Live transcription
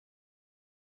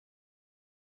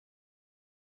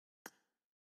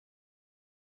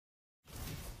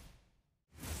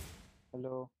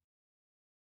Hello,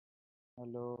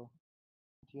 hello.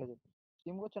 ঠিক আছে।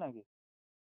 Stream করছো নাকি?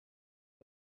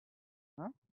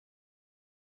 হ্যাঁ?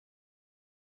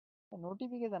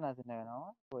 নোটিফিকেশন আসে না কেন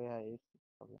আমার? ওই হ্যাঁ, এসছে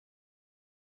কবে?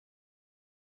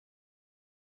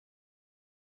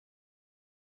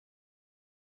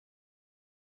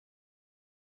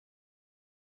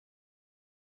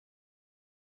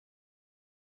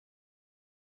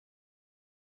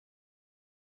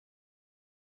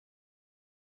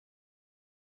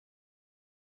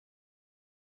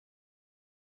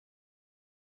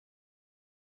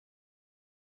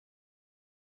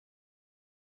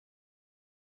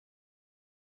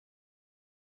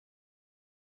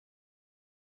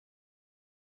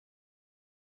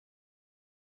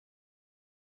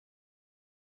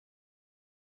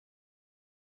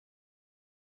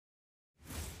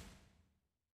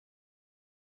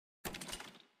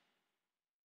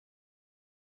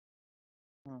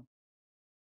 হুম।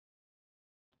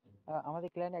 আমাদের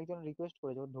ক্লায়েন্ট একজন রিকোয়েস্ট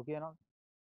করেছে, ওর ঢুকিয়ে নাও।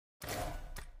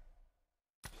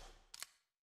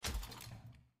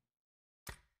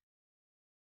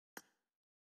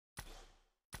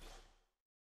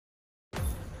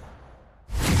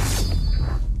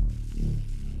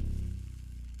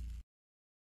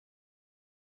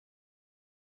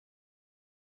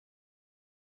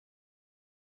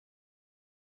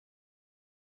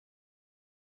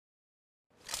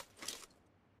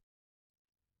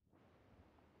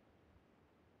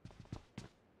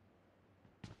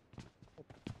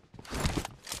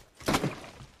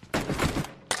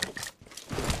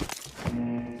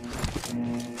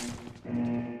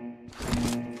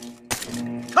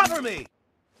 Cover me!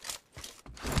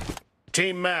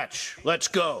 Team match, let's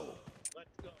go.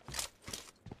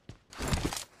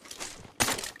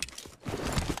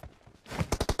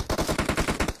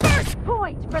 First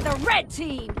point for the red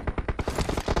team!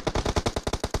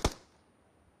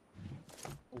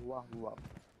 বাহ বাহ।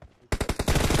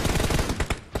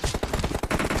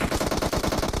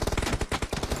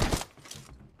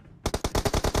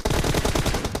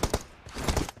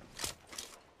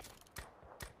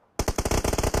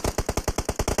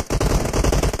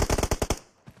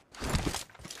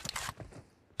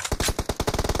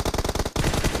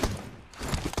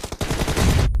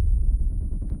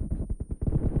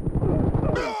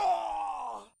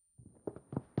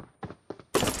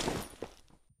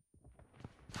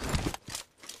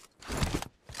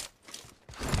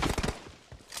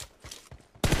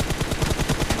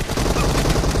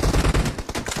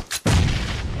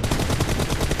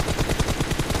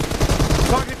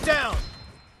 Target down!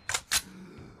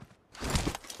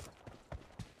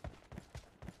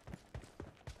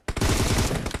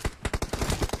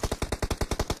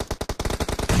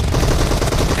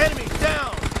 Enemy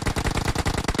down!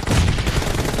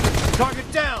 Target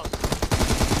down!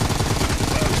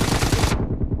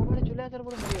 ওখানে চলে আসার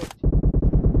পরে মরে যাচ্ছে।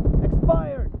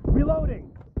 Expired! Reloading!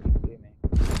 গেমে।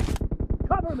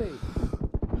 Cover me!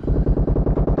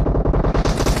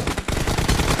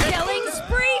 Killing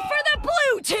spree for the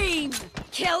blue team!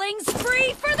 Killing spree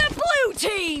for the blue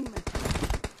team!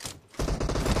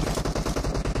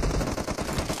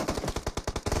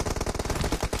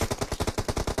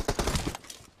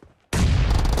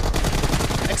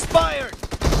 Expired!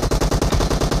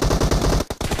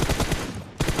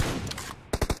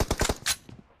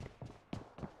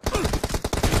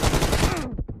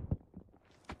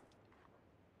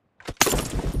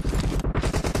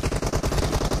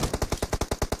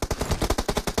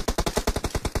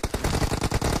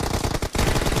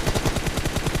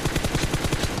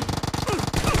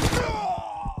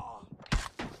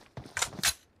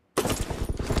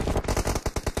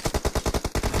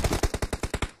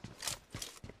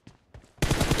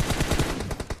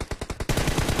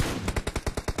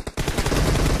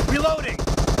 Reloading!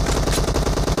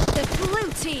 The blue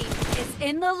team is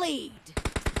in the lead.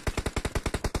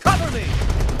 Cover me!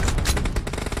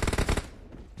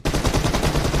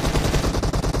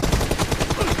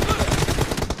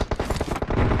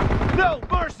 No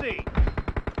mercy!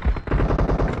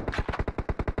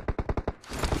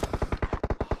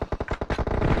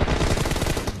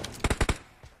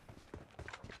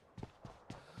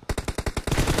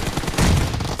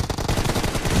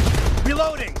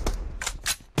 Reloading!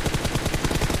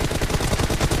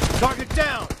 Target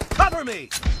down! Cover me!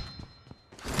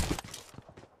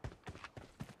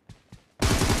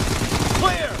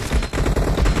 Clear!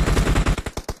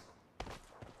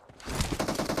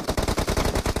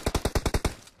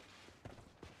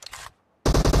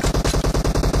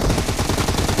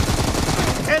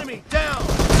 Enemy down!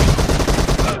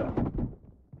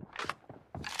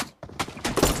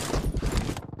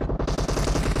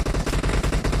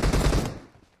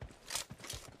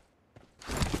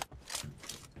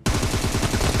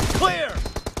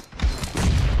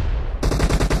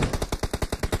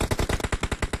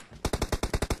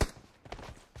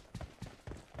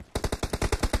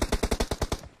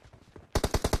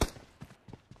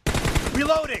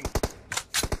 Reloading!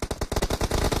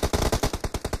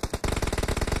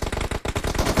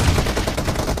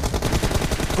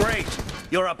 Great!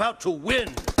 You're about to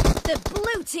win! The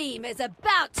blue team is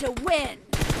about to win!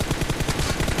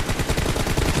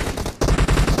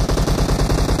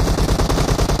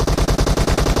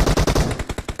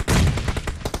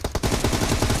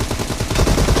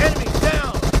 Enemy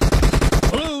down!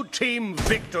 Blue team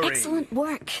victory! Excellent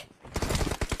work!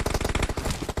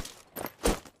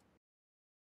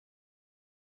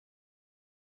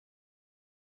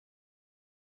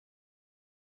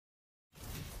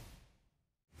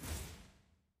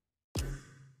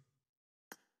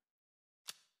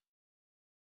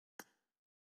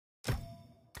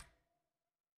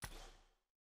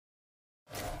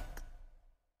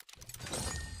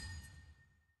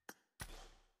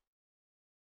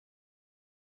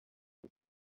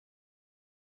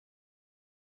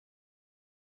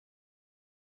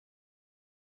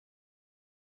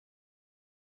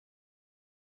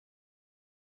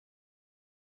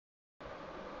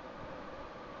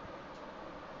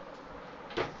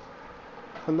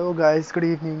 Hello guys, good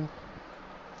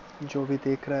evening. जो भी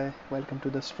देख रहा है, welcome to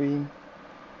the stream.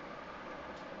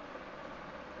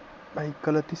 भाई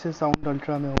गलती से sound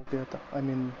ultra में हो गया था, आई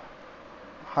मीन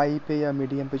हाई पे या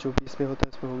मीडियम पे, जो भी इस पे होता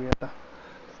है इस पे हो गया था।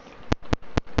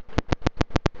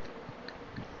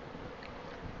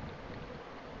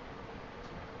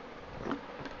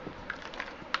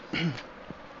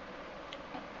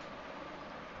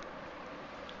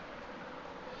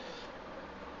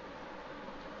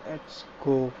 Let's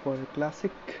go for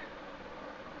classic.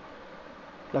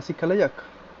 Classic खेला जाक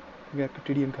या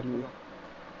टीडीएम खेल लिया।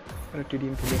 अरे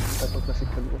टीडीएम खेल लिया तो क्लासिक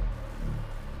खेल लिया।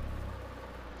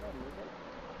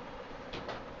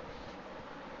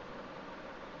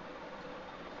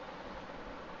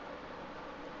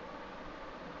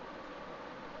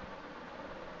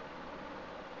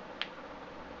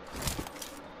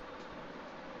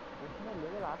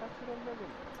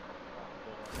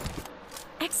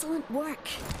 Excellent work!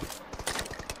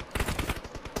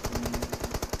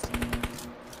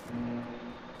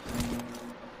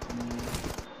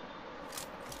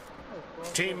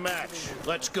 Team match,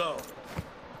 let's go!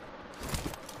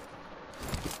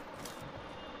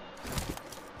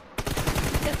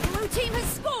 The blue team has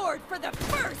scored for the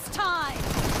first time!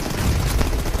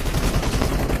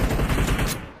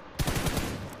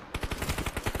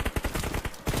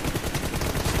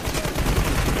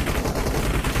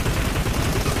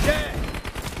 Dead!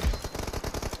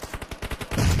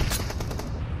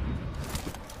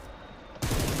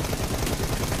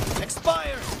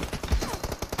 Expired!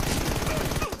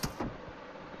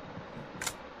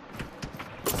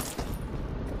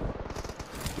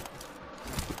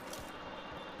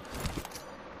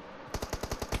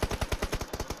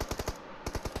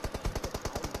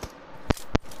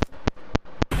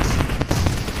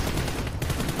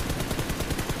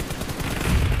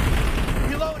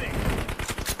 Reloading!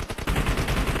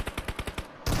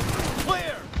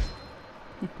 Clear!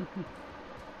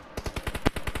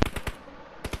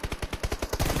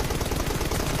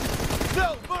 No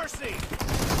mercy!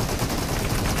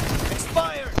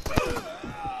 Expired!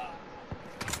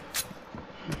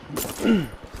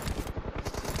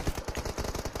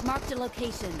 Marked a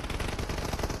location.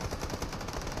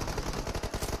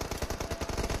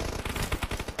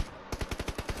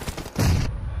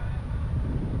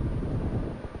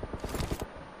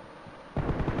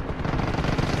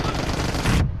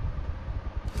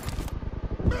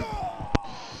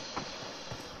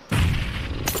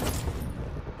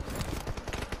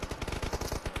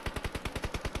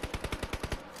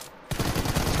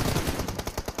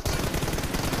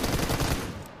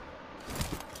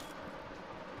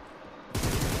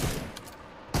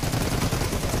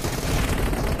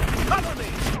 Cover me!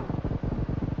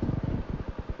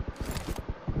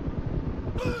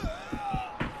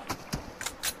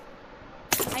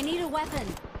 I need a weapon.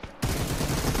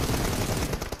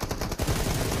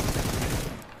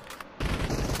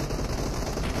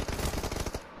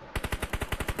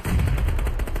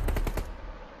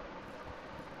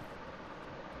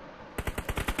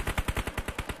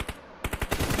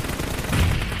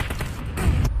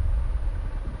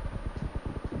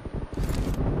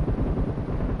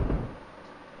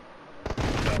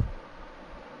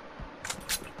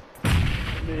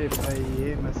 अरे भाई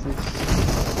ये message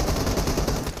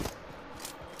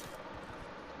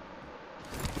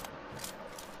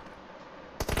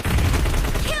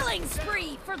Killing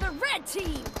spree for the red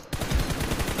team!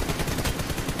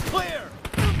 Clear!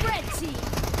 The red team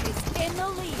is in the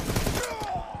lead.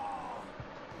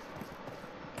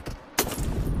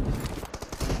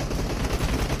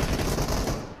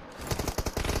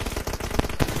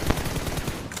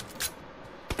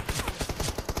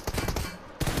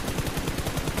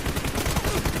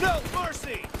 No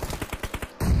mercy!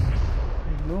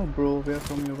 I know, bro, where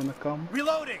from you're gonna come.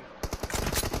 Reloading!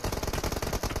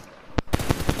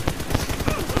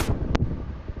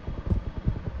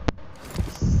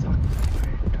 Suck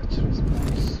my touch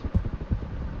response.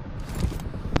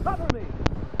 Cover me!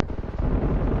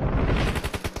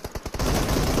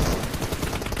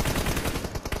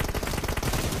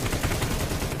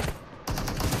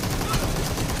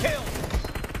 Kill!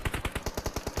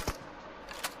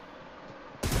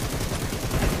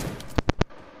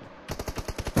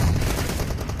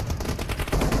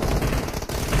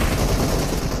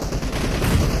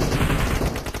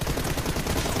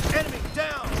 Enemy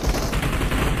down!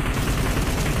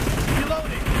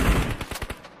 Reloading!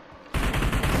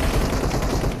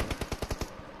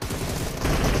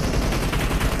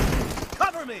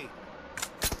 Cover me!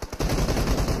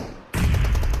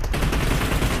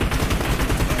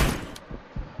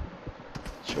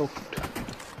 Choked.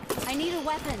 I need a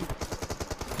weapon.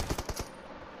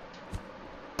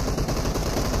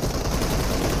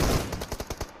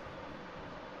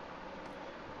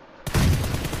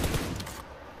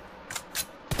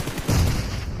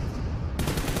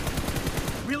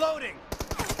 Reloading!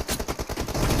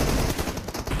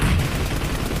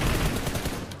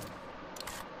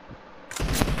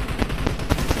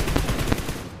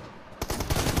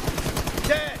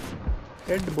 Dead!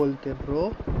 Head बोलते bro.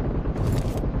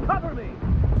 Cover me!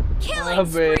 Killing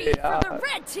Abbe spree for the yaar.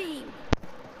 red team.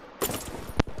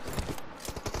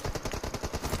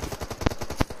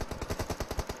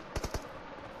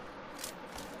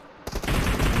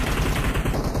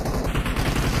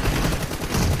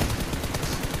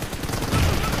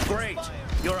 Great!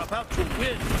 You're about to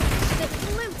win! The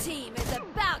blue team is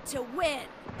about to win.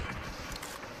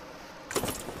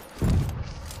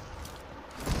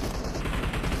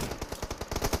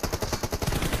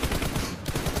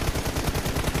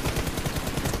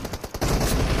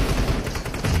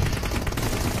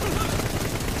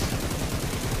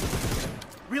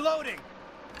 Reloading!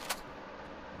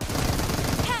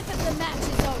 Half of the match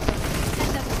is over,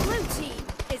 and the blue team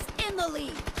is in the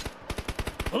lead.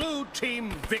 Blue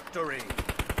team victory!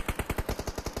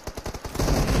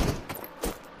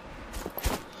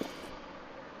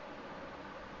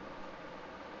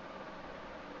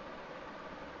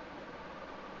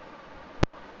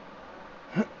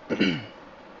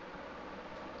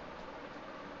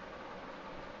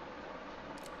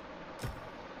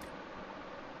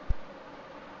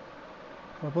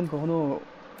 अपन কখনো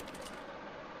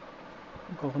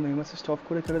কখনো M assist of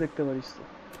করে খেলে দেখতে পারিস তো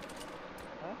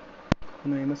হ্যাঁ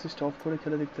কখনো M assist of করে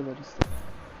খেলে দেখতে পারিস তো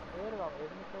এর বাবা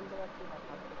এমনি চলতে পারছি না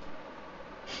থামতে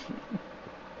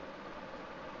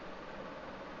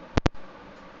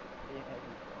এই নাই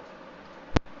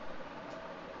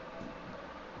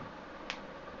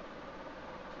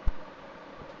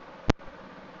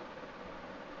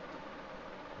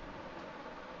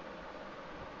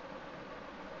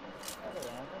আরে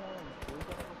এমন এমন ভুল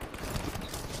করে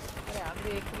আরে আমি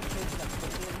একটু খেলছিলাম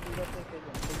খেলতে দুইবারতে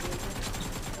খেললাম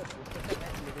প্রত্যেকটা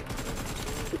ম্যাচ লেগে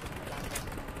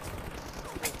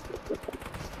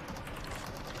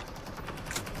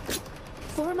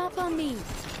Form up on me.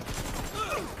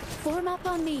 Form up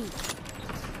on me.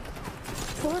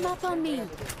 Form up on me.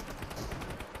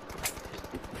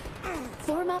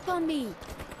 Form up on me.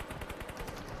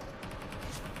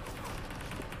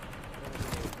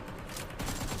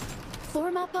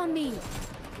 Form up on me.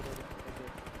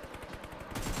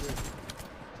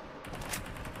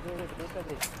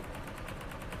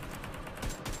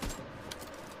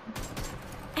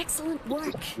 Excellent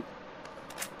work.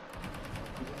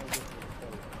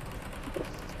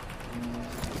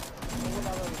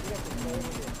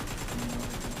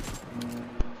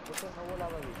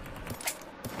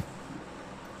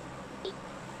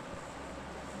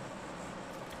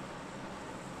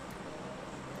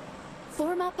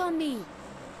 Form up on me.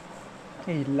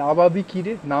 এই লাভাবি কি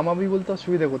রে নামাবি বলতে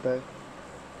অসুবিধা কোথায়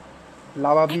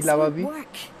লাভাবি Excellent লাভাবি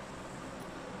work.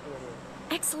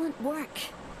 Excellent work.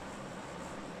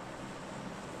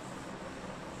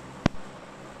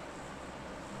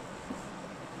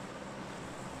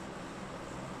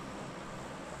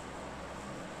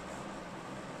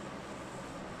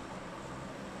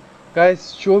 Guys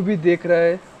जो भी देख रहा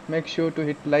है make sure to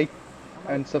hit like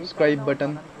and subscribe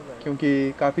button क्योंकि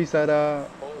काफ़ी सारा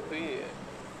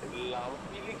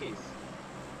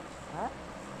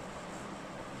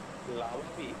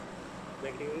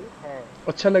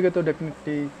अच्छा लगे तो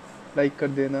डेफिनेटली लाइक कर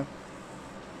देना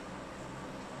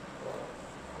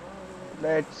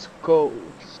लेट्स गो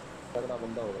करना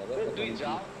बंदा हो रहा है তুই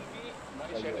যা বলবি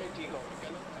ভাই সেটাই ঠিক হবে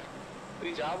কেন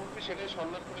তুই যা বলবি সেটাই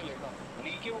সম্মান করে লেখা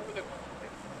লিখে বলতে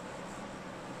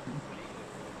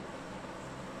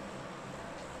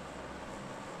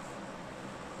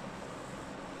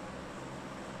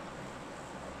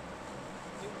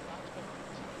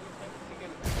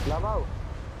লাভাও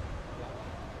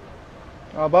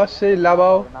আবার সেই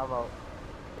লাভাও লাভাও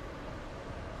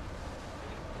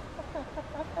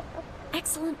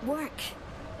Excellent work.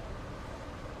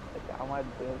 এটা আমার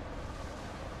দেশ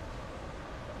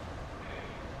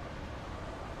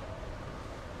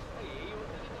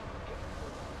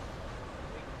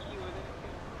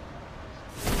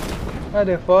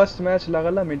আরে ফার্স্ট ম্যাচ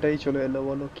লাগালাম এটাই চলে এলো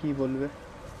বলো কি বলবে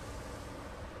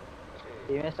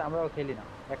এই ম্যাচটা আমরাও খেলি না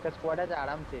একটা স্কোয়াড আছে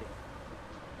আরামসে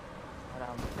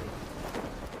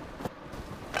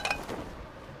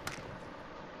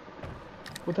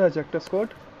কোথায় আছে একটা squad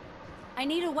I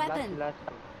need a weapon. Last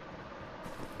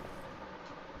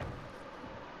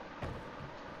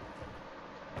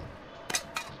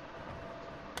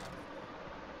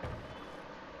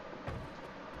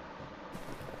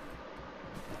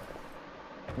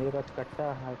मेरे पास कट्टा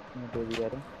हाथ में दे दिया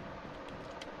रे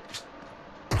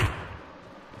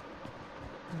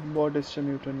বট এসছে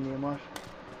মিউটন নিয়ে মার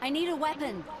I need a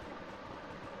weapon.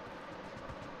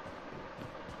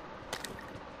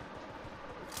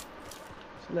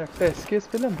 আসলে একটা এসকেস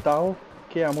পেলাম তাও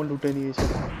কে এমন লুটে নিয়েছে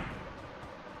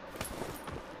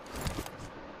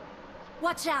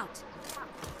Watch out.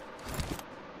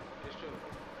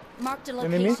 Marked a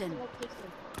Enemy? location.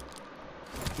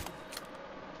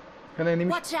 এখানে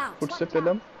এনিমি Watch out. ফুটস্টেপ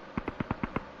পেলাম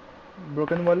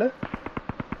ব্রোকেন ওয়ালে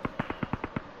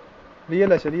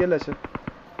রিয়েল আছে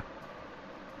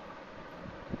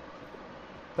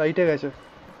রাইটে গেছে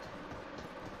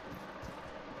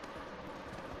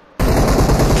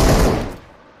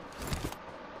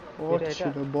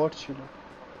বট ছিল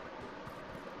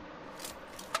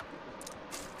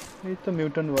এই তো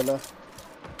মিউটন वाला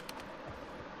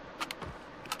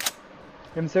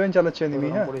M7 চালাচ্ছে এনিমি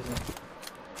হ্যাঁ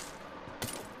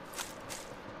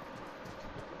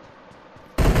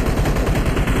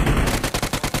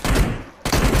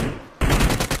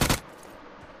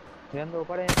ध्यान दो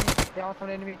ऊपर एनिमी আমার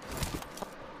সামনে এনিমি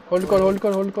হোল্ড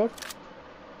কর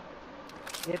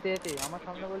এতে আমার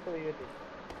সামনে বলতে ওই এতে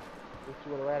কি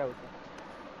বলবো এর আউট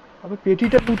আবে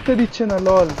পেটিটা উঠতে দিচ্ছে না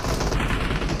লল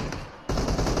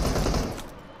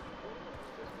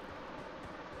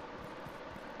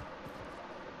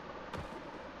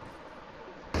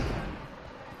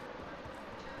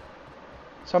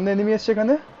সামনে এনিমি আসছে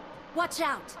এখানে Watch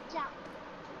out.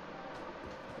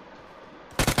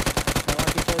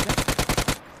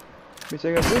 পিছে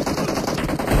গেছে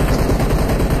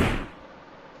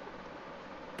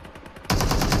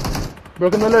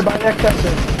ব্রোকেন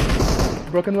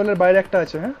ওয়ালের বাইরে একটা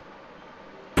আছে হ্যাঁ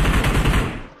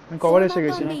আমি কভার এসে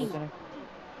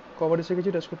গেছি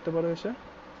টাচ করতে পারো এসে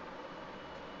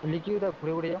লিকিউদা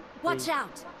ঘুরে যাও Watch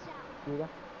out.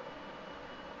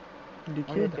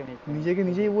 নিজেকে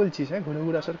নিজেই বলছিস হ্যাঁ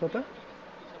ঘুরে আসার কথা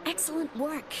Excellent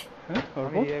work. হ্যাঁ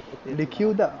আমি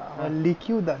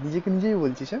লিকিউদা নিজেকে নিজেই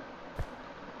বলছিস হ্যাঁ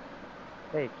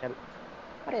এই খেল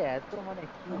আরে এত মানে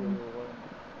কি বলবো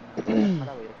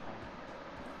খারাপ হয়ে যাচ্ছে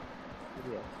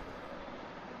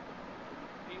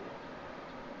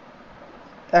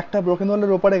একটা ব্রোকেন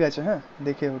ওয়ালের ওপারে গেছে হ্যাঁ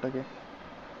দেখে ওটাকে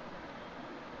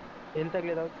তেল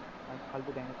থাকলে দাও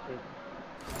ফালতু ড্যামেজ খেয়ে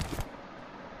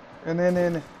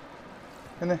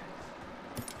এনে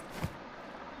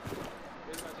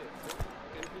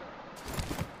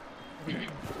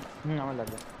আমার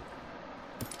লাগবে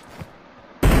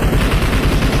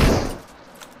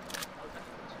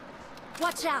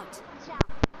Watch out.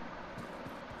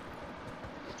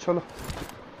 চলো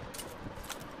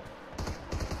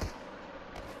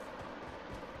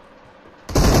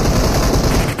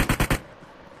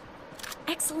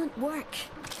Excellent work.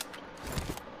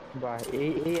 বাহ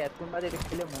এই এতক্ষণ বাদে এটা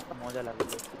খেলে মজা লাগলো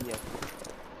serious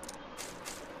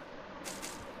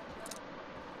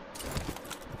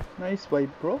nice vibe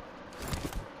bro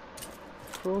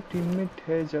teammate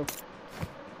है जब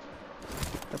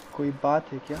तब कोई बात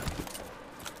है क्या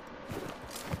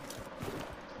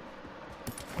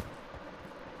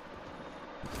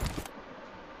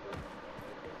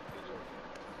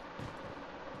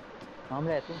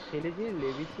আমরা এত খেলেছি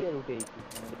লেভিছি আর উঠেইছি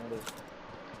মানে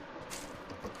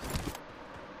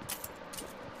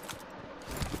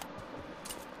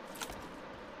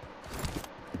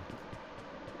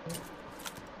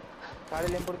सारे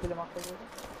लेम्पोर के लिए मार्क कर दो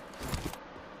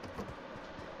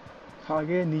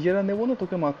আগে নিজেরা নেব না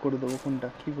তোকে মার্ক করে দেবো কোনটা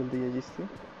কি বলতে চাইছিস তুই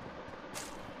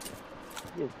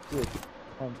yes yes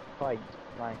and fine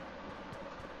bye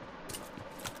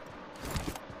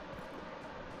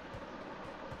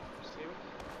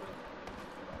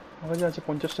আমার কাছে আছে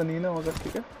 50টা নিয়ে নাও আমার কাছ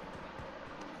থেকে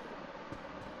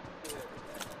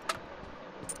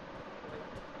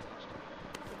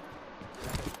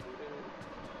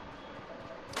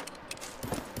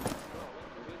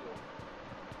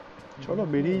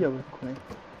বেরিয়ে যাবো এক্ষুনি।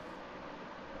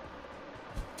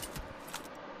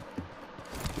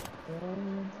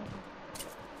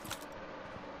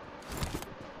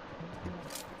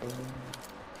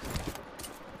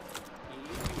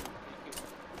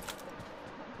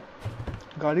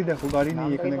 গাড়ি দেখো, গাড়ি নেই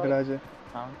এখানে গ্যারাজে।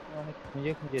 অনেক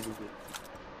খুঁজে খুঁজে দিবি।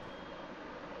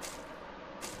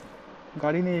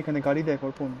 গাড়ি নেই এখানে, গাড়ি দেখ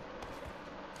অর্পণ।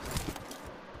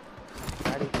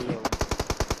 গাড়ি পেয়ে যাবো।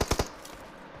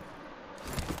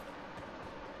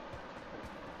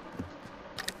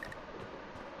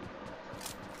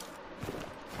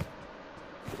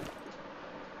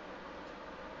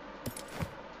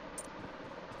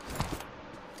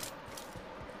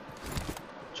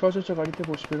 চ গাড়িতে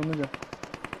বস, বেরোনো যা।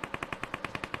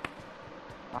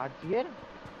 আজকের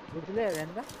বুঝলে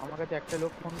রেন্দা, আমার কাছে একটা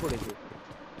লোক ফোন করেছে,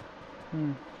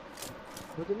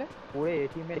 বুঝলে, ওরে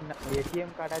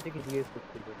এটিএম কার্ড আছে কি জিজ্ঞেস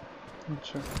করছিল।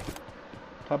 আচ্ছা,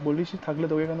 তা বলিস, থাকলে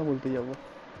তোকে কেন বলতে যাবো।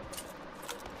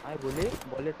 আমি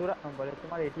বলে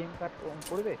তোমার এটিএম কার্ড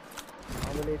করবে।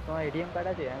 আমি বলি তোমার এটিএম কার্ড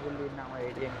আছে। আমি বললি না, আমার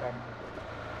এটিএম কার্ড নেই।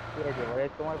 ঠিক আছে, বলে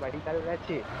তোমার বাড়ি কারোর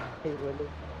আছে। এই বলে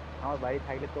আমার বাড়ি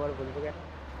থাকলে তোমার বলবো কেন।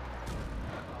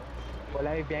 বলে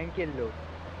আমি ব্যাংকের লোক,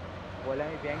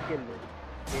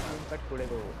 এটিএম কার্ড করে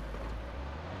দেবো।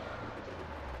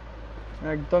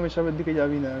 একদম এসবের দিকে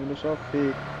যাবি না, এগুলো সব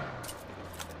ফেক।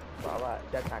 বাবা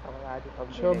যা টাকা পয়সা আছে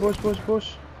সব বস বস বস,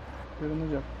 বেরোনো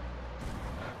যা।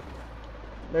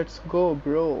 Let's go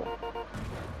bro.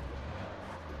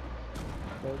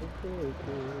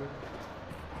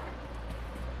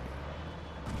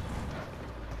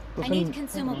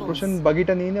 প্রশান্ত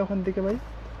বাগিটা নিয়ে নে ওখান থেকে ভাই।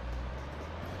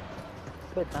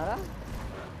 দাঁড়া,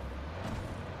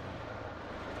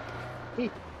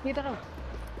 দাঁড়াও,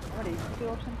 আমার এই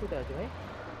অপশন কোথায় আছে ভাই?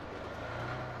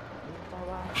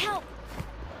 বাবা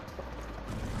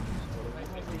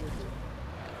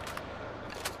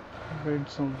red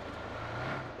zone.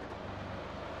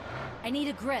 I need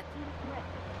a grip.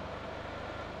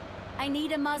 I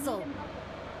need a muzzle.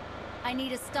 I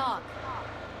need a stock.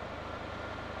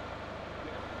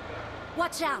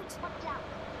 Watch out.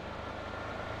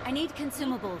 I need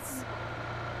consumables.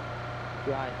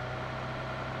 Yeah.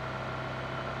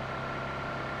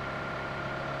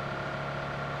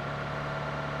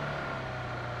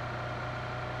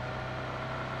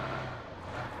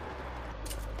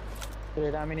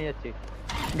 এটা আমি নিয়ে যাচ্ছি।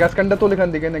 গ্যাস ক্যানটা তোল এখান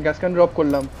থেকে, না গ্যাস ক্যান ড্রপ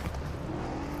করলাম।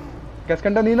 গ্যাস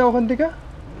ক্যানটা নিয়ে না ওখান থেকে।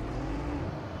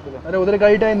 আরে ওদের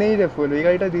গাড়িটায় নেই রে ফুয়েল, এই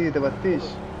গাড়িটা দিয়ে দিতে পারতিস।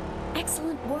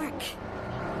 Excellent work.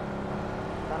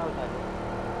 দাঁড়াও তাহলে।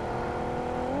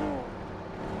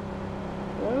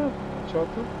 চল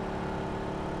তো।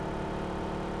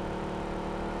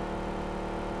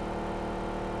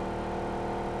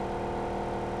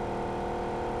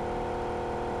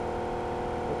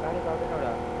 গাড়ি পাবে না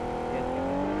ওরা।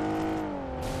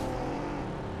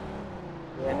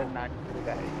 এটা নাট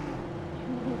গাড়ি।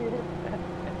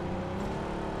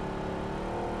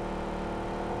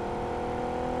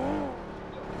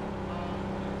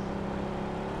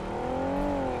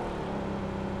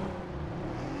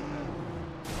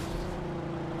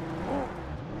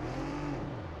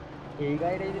 এই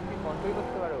গাড়িটা যদি তুমি কন্ট্রোল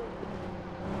করতে পারো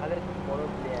তাহলে তুমি বড়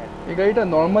প্লেয়ার। এই গাড়িটা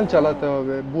নর্মাল চালাতে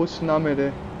হবে, বুশ না মেরে।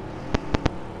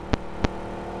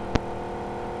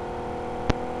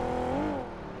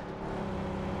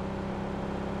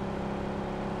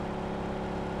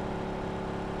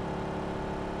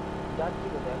 যাচ্ছি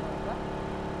কোথায় এখন আমরা?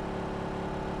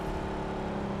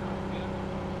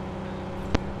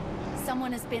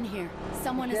 Someone has been here.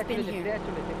 Someone has been here. Player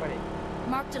চলেছে পারে।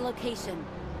 Marked a location.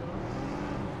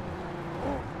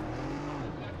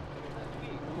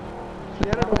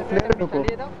 প্লেয়ারে ঢোকো।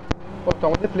 ও তো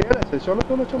আমাদের প্লেয়ার আছে, চলো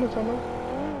চলো চলো চলো।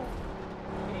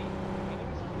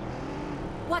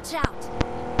 Watch out.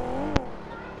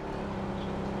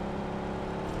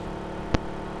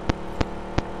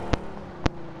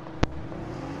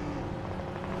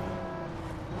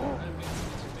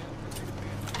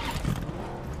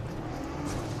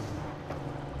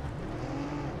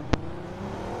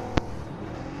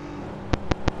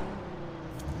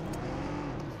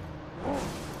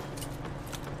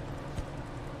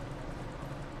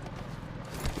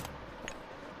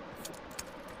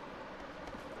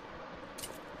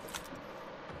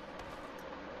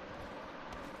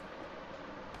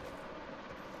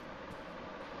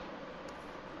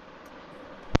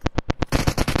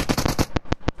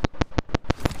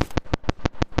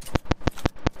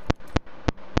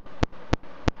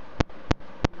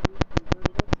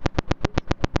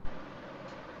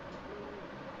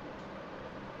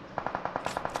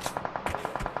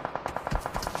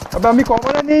 আবে আমি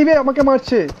কভারে নেই বে, আমাকে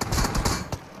মারছে।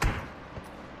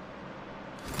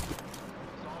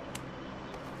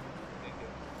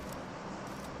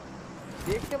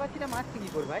 দেখতে পাচ্ছি না, মারছি কি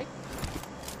করে ভাই?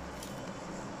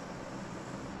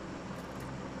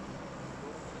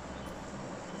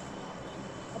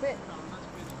 আবে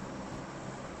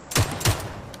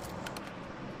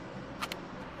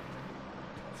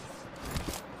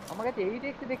আমার কাছে এই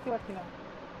দেখতে পাচ্ছি না।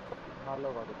 ভালো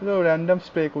কথা। র্যান্ডম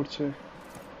স্প্রে করছে।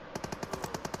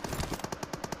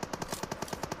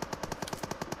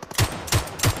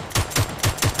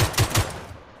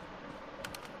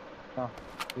 না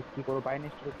কি করবো,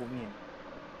 বাইনেস্টটা কমিয়ে নি।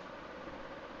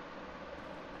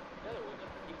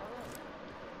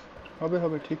 হবে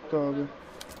হবে, ঠিক তো হবে।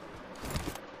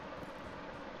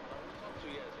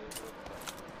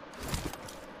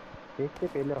 দেখতে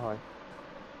পেলে হয়।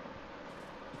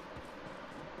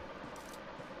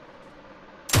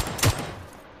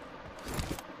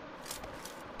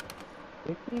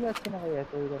 দেখতেই পাচ্ছি না ভাই,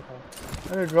 এত কথা।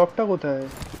 আরে ড্রপটা কোথায়?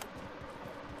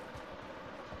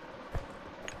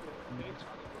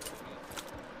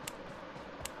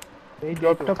 এই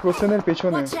ড্রপটা প্রসেনের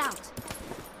পেছনে। Watch out!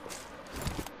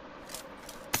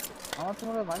 আমার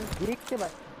তোমার মানে দেখতে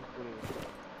পাচ্ছি কি করে,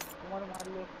 তোমার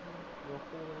মারলে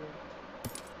রক্ত বেরোবে।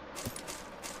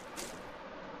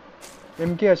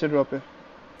 এমকে আছে ড্রপে।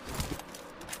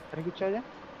 আরে কিচ্ছু আছে?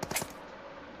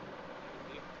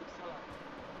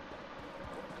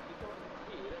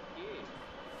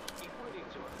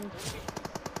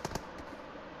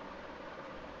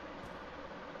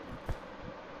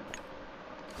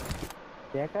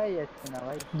 দেখাই যাচ্ছে না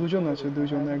ভাই। দুজন আছে,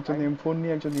 দুজন, একজন M4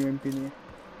 নিয়ে, একজন UMP নিয়ে।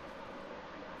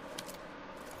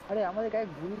 আরে আমাদের গায়ে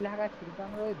গুলি লাগাচ্ছে কিন্তু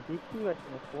আমরা ওই দেখতেই পাচ্ছি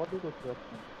না, স্পটই করতে পারছি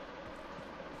না।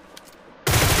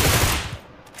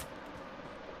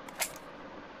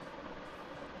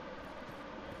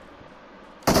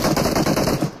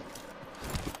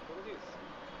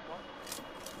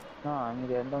 না আমি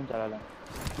র্যান্ডম চালালাম।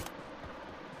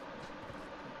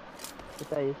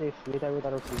 এটা এসে শুয়ে থাকবে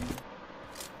তারও ঠিক নেই।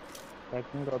 1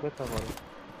 মিনিট অপেক্ষা করো।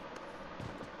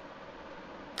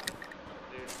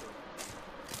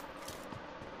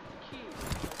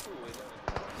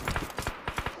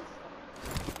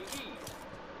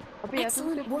 আপনি এত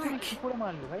দূরে Excellent পুকুরে work. কি করে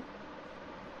মারলো ভাই?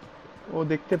 ও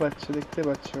দেখতে পাচ্ছে, দেখতে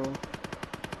পাচ্ছে ও।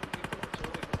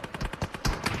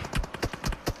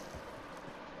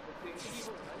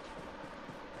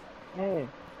 হ্যাঁ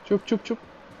চুপ চুপ চুপ।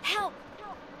 Help!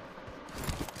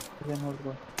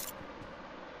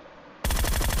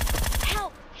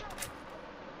 Help!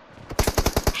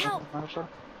 Help!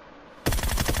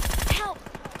 Help!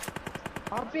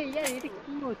 আবে ইয়ার এটা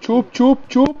কি হচ্ছে? চুপ চুপ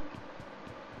চুপ।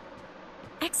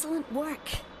 Excellent work.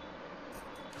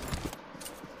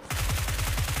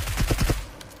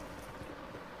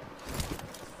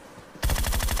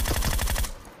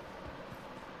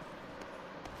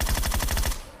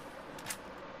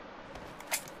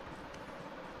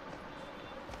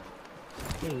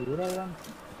 এরা এরকম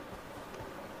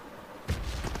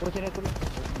কোচের তুলে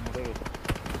মরে গেছে।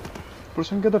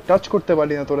 প্রসেনকে তো টাচ করতে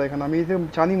পারি না তোরা এখানে। আমি তো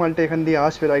জানি মালটা এখান দিয়ে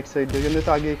আসবে রাইট সাইড দিয়ে, জন্য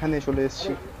তো আগে এখানে চলে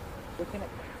এসেছি। কোচেনে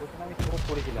কোচেনে আমি স্মোক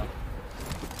করেছিলাম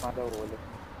মাদাও বলে।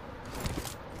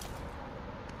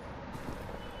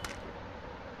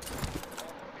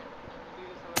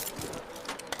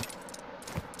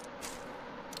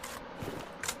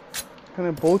 এখানে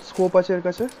বহুত স্কোপ আছে এর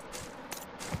কাছে।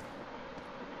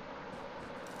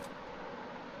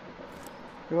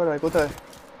 এবার আয়, কোথায়?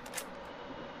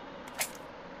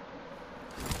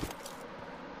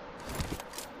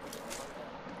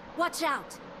 Watch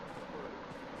out!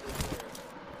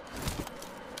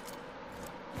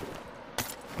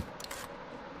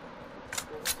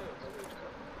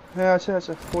 হ্যাঁ আছে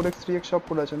আছে, 4x 3x সব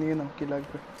পড়ে আছে, নিয়ে নাও কি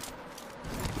লাগবে।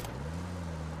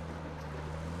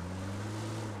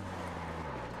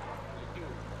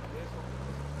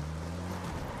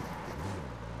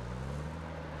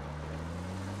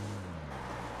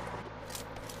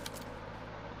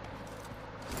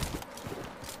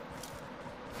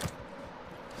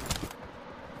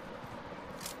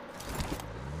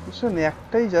 প্রসেন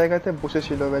একটাই জায়গাতে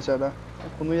বসেছিল বেচারা,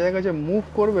 কোনো জায়গায় যে মুভ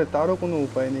করবে তারও কোনো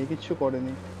উপায় নেই, কিচ্ছু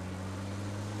করেনি।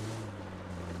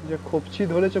 যে খোপচি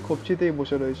ধরেছে খোপচিতেই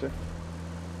বসে রয়েছে।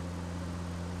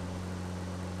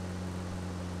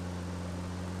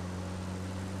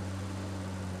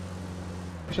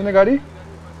 পিছনে গাড়ি।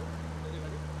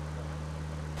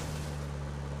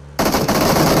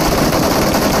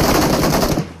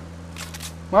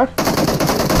 মার।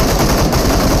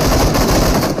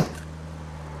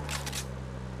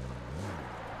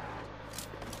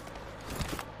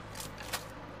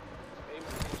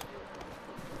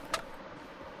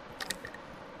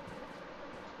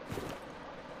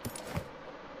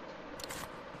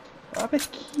 আবে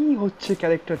কি হচ্ছে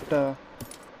ক্যারেক্টারটা?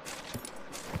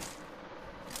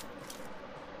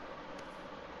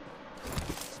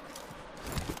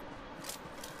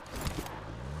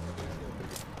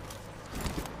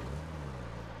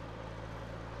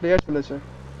 প্লেয়ার চলেছে।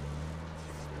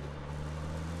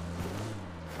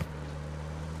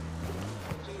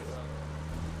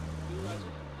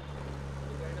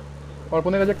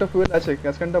 অর্পণের কাছে একটা ফুয়েল আছে,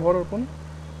 গ্যাস ক্যানটা ভর অর্পণ।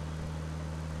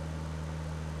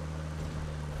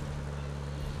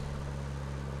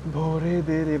 ভরে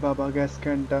দে রে বাবা গ্যাস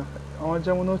ক্যানটা। আমার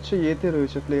যা মনে হচ্ছে ইয়েতে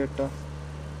রয়েছে প্লেয়ারটা,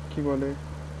 কি বলে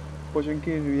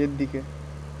কোচিংকির ইয়ের দিকে,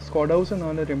 স্কোয়াড হাউসে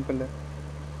নাহলে টেম্পলে।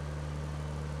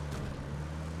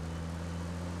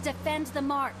 Defend the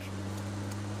mark.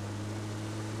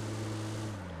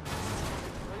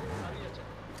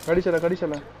 গাড়ি চালা, গাড়ি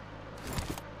চালা,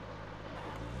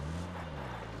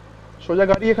 সোজা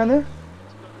গাড়ি এখানে,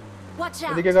 Watch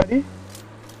out. এদিকে গাড়ি।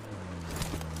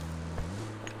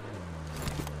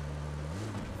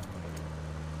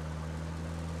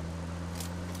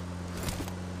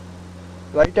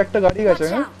 রাইটে একটা গাড়ি গেছে,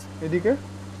 Watch হ্যাঁ out. এদিকে।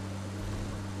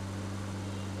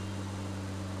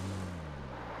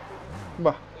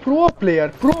 বাহ, প্রো প্লেয়ার,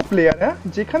 প্রো প্লেয়ার। হ্যাঁ,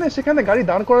 যেখানে সেখানে গাড়ি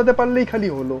দাঁড় করাতে পারলেই খালি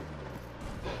হলো।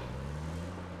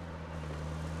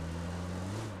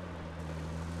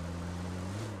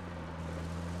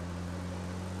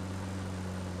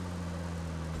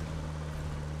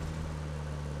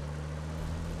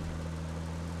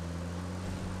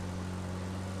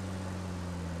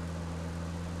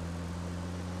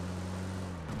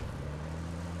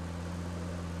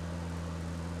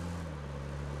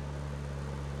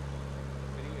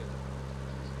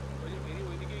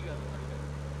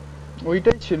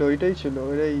 ওইটাই ছিল, ওইটাই ছিল,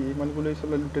 ওরাই মালগুলোই সব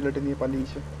লুটে লুটে নিয়ে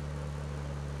পালিয়েছে।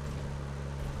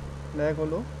 ল্যাগ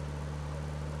হলো।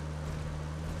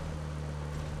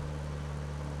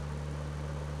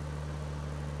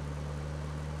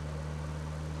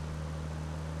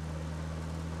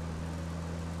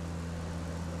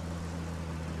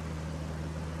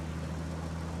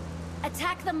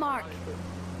 Attack the mark.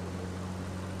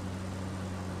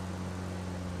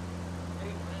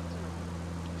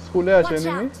 স্কুলে আছে Watch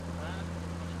enemy. out.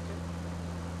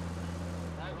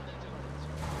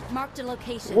 Marked a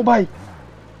location. ও ভাই,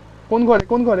 কোন ঘরে,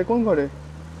 কোন ঘরে, কোন ঘরে?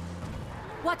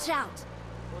 Watch out.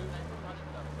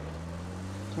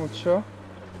 আচ্ছা,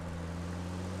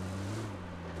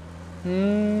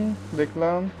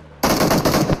 দেখলাম।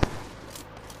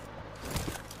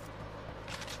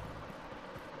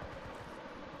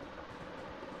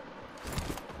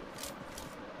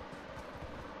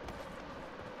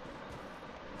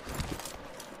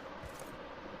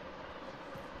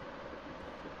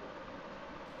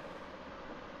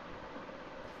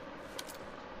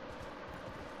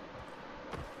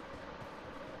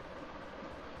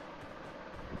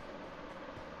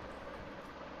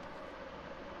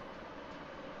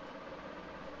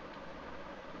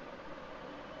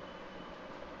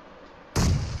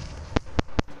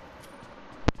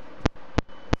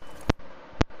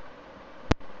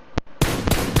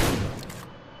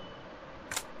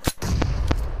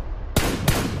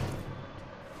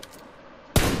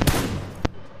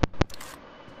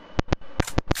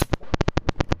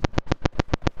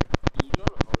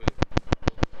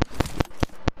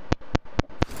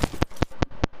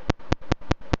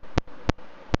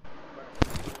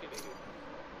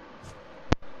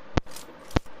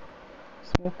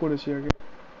 স্মোক করেছি আগে।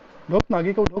 ঢোক না,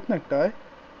 আগে কেউ ঢোক না একটা।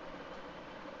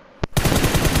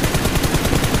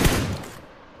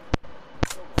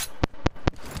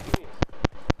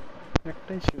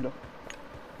 একটাই ছিল।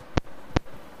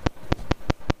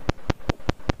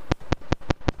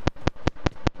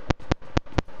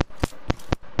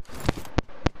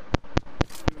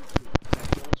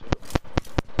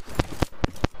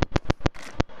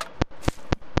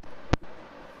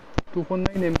 টু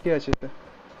 249 এমকে আছে এতে।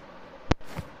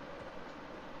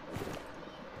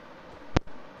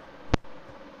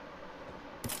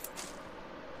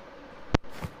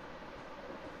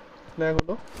 ল্যাগ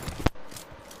হলো।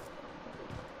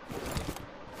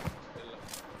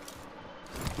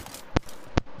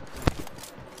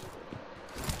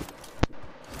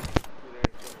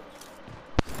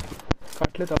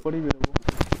 কাটলে তারপরেই বেরোবো।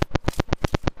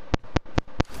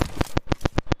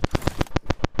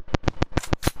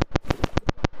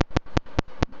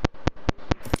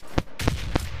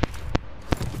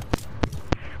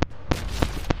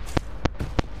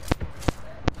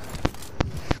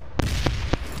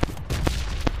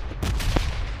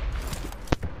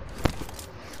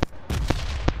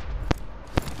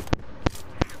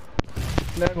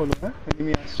 ল্যাগ হলো, হ্যাঁ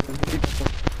এনিমি আসছে, এই দেখো।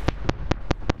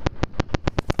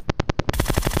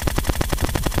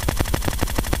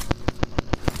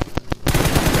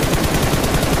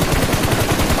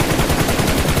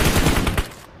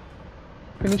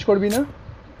 ফিনিশ করবি না,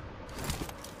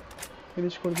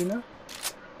 ফিনিশ করবি না।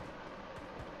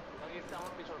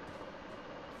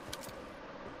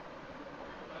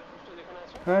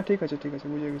 হ্যাঁ ঠিক আছে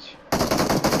বুঝে গেছি।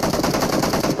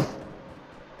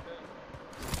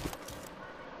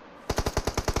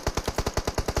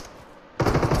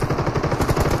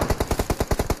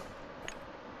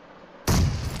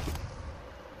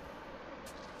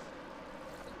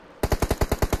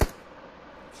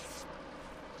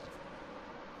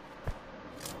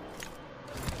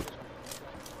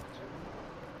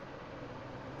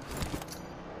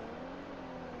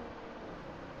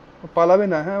 ও পালাবে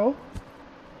না, হ্যাঁ ও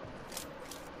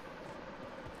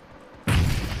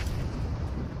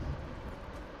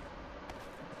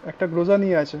একটা গ্রোজা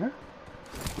নিয়ে আছে। হ্যাঁ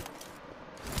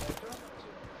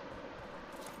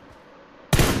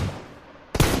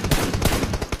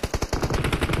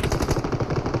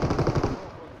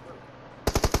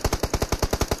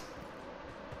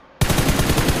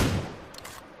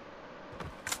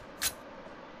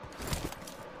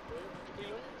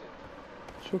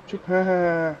চুপ চুপ, হ্যাঁ হ্যাঁ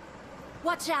হ্যাঁ।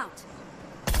 Watch out!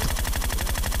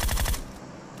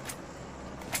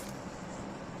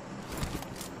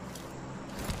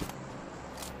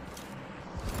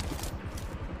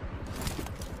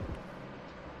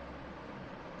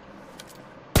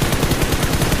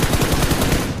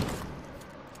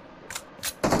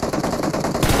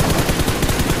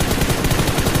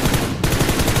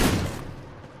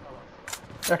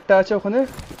 একটা আছে ওখানে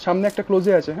সামনে, একটা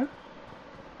ক্লোজে আছে। হ্যাঁ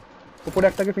উপরে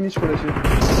একটাকে ফিনিশ করেছি।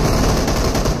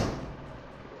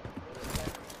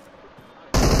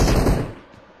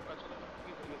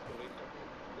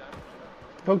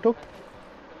 ঢোক ঢোক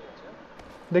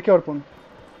দেখে অর্পণ।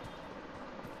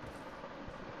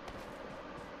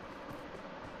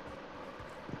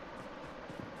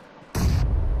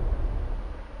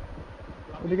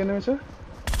 ওদিকে নেমেছে।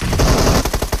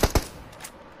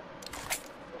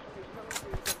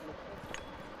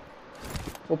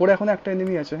 ওপরে এখন একটা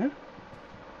এনিমি আছে। হ্যাঁ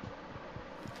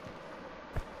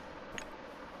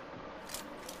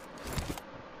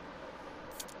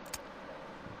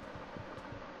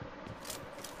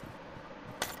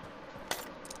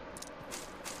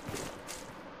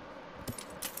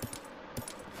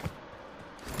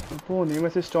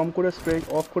নেমেছে, স্টর্ম করে স্প্রে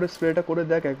অফ করে স্প্রেটা করে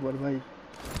দেখ একবার ভাই।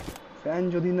 ফ্যান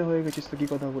যদি না হয়ে গেছিস তো কি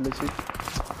কথা বলেছি।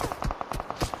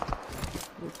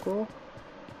 रुको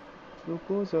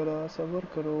रुको जरा सब्र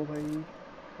करो भाई।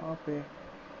 कहाँ पे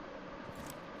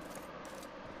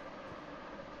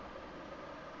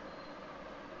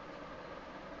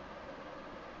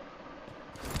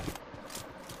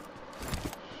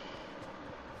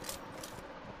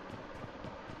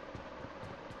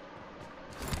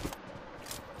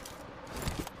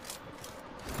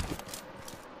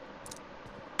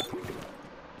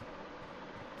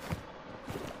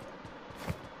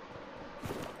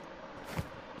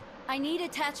I need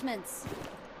attachments.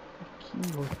 কি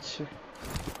হচ্ছে?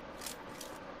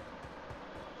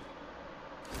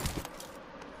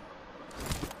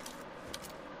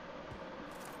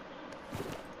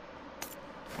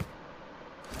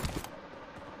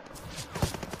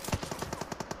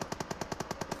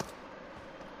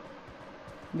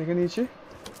 দেখে নিয়েছি।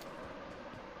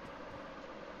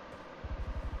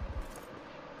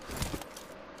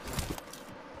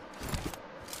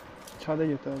 ছাদে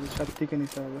যেতে হবে, ছাদ থেকে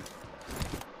নিতে হবে।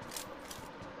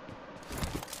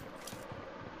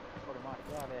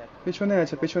 পেছনে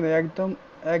আছে, পেছনে একদম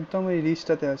একদম এই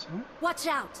রিচটাতে আছে। হ্যাঁ Watch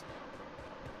out!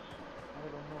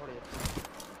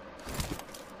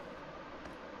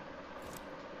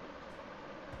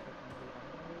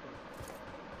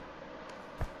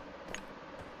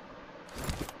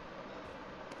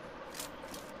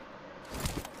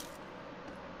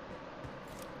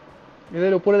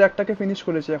 এদের উপরের একটাকে ফিনিশ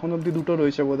করেছে, এখন অবধি দুটো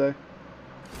রয়েছে বোধহয়।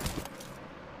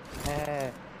 হ্যাঁ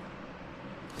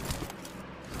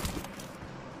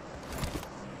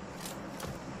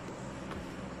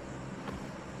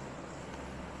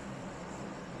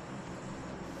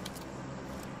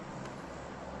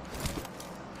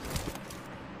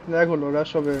দেখ হলো রাশ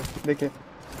হবে দেখে।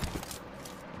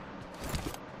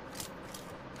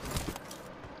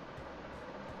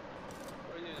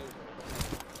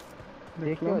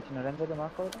 দেখতে পাচ্ছি না, রেঞ্জারকে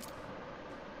মার্ক করো তো।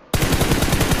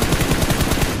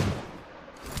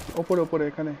 ওপরে ওপরে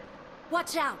এখানে।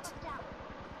 Watch out!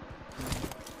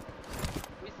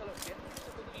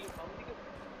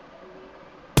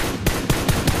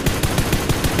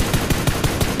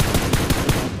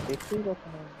 দেখতেই পাচ্ছি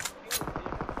না।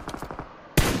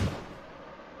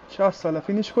 শাস সালা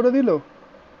ফিনিশ করে দিল।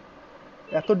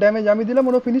 এত ড্যামেজ আমি দিলাম,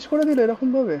 ওরা ফিনিশ করে দিল এরকম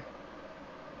ভাবে।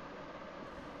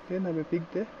 দে না বে পিক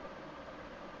দে।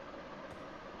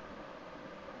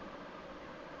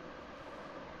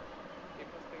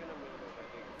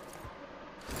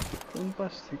 কোন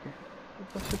পাশ থেকে? ও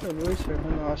ওপাশে তো রয়েছে,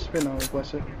 এখন আসবে না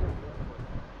ওপাশে।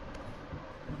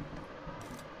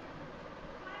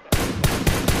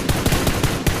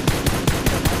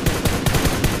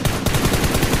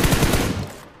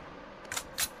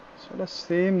 সেটা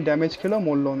সেম ড্যামেজ খেলো,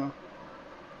 মরলো না।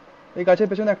 এই গাছের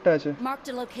পেছনে একটা আছে। Marked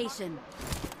a location.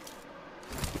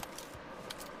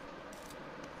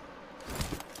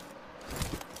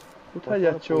 কোথায়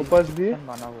যাচ্ছে ওপাশ দিয়ে?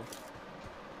 বানাবো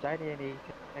চাই রে,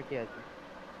 এই কি আছে?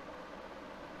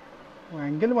 ও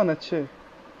অ্যাঙ্গেল বানাচ্ছে।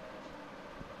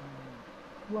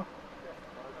 বাহ,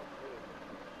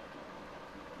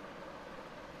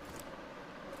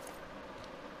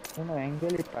 কোনো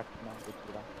অ্যাঙ্গেলই পাচ্ছি না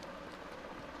বুঝলাম।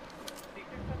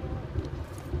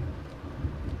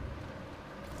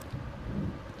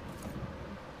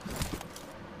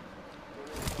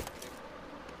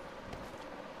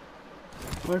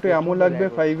 আমার একটু এমন লাগবে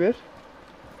 5-এর।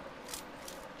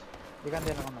 এখান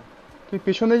থেকে না, তুই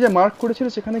পেছনে যে মার্ক করেছিলি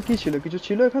সেখানে কি ছিল? কিছু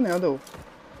ছিল এখানে আদৌ?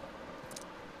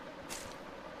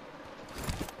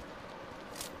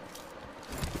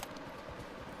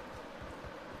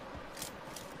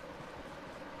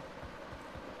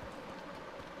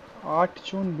 আট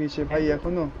জন বেঁচে ভাই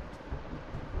এখনো।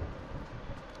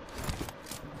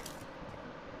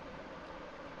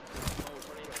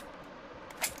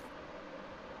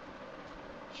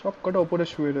 সব কটা ওপরে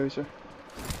শুয়ে রয়েছে।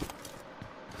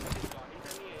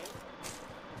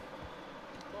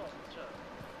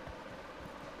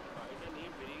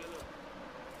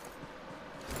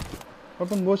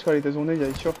 এখন বোঝ গাড়িতে, জোনে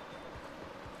যাই চ।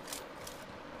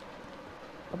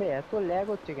 আবে এত ল্যাগ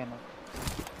হচ্ছে কেন?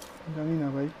 জানি না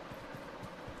ভাই,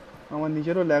 আমার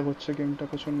নিজেরও ল্যাগ হচ্ছে গেমটা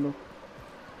প্রচন্ড।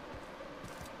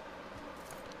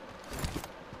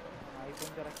 আইফোন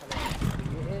যারা খেলে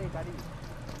গাড়ি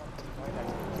ভয়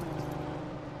লাগে।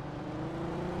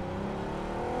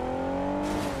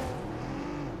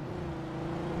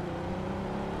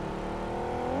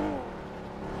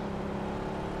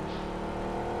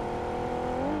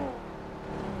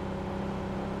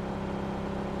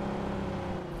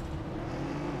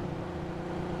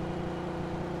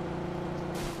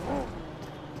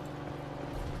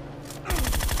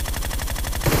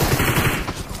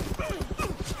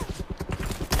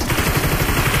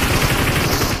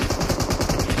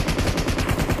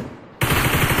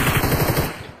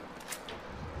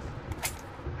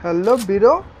 হ্যালো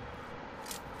বিরো।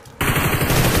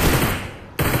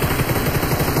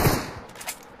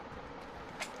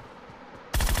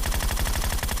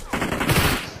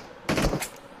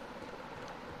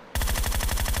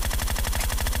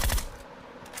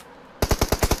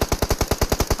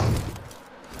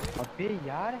 अबे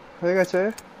यार হয়ে গেছে।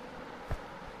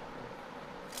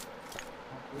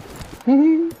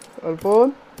 অর্পণ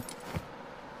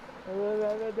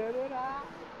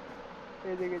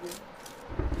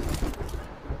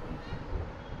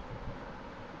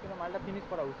মালটা ফিনিশ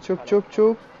করা উচিত। চুপ চুপ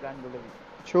চুপ প্ল্যান বলে দিই।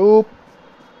 চুপ।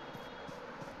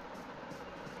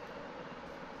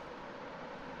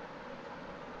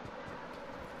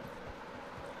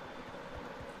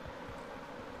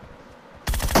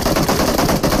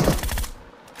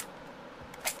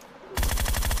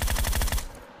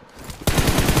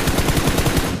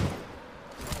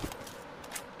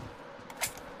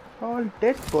 ऑल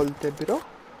डेड बोलते ब्रो,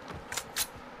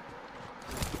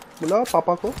 बुलाओ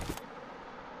पापा को।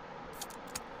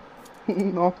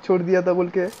 नॉक छोड़ दिया था बोल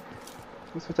के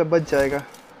सोचा बच जाएगा।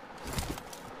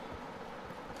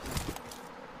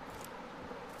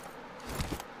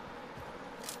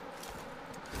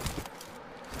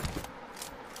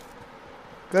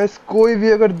 गाइस कोई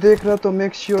भी अगर देख रहा तो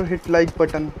make sure hit like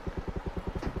button,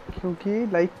 क्योंकि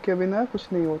लाइक के बिना कुछ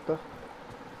नहीं होता।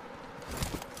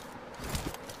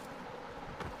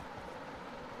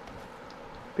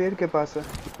 पेड़ के पास है।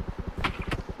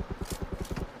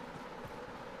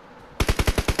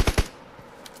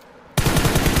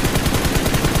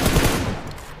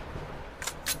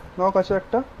 नॉक আছে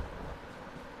একটা।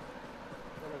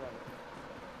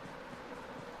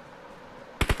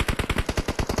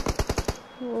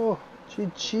 ओह जी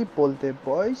जी बोलते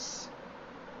बॉयज।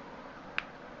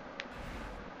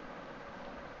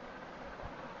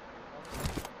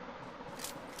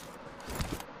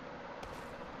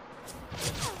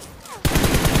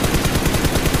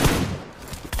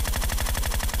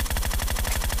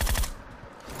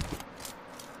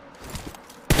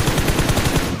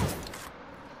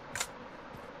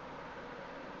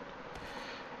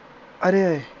 আরে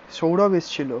সৌরভ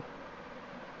এসেছিল,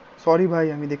 সরি ভাই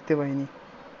আমি দেখতে পাইনি।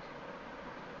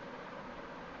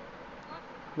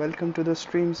 Welcome to the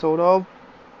stream Sourav,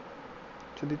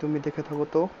 যদি তুমি দেখে থাকো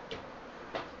তো।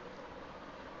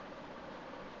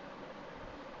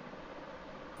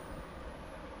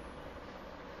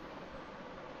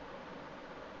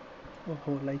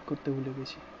 ওহো লাইক করতে ভুলে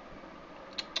গেছি।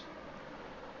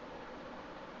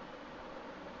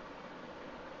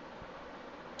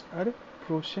 আরে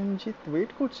প্রসেনজিৎ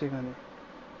ওয়েট করছে এখানে।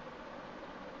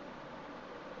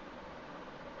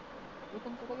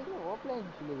 এখান থেকে দেখলে অফলাইন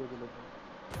ছিল যেগুলো তো।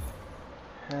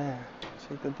 হ্যাঁ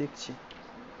সেই তো দেখছি।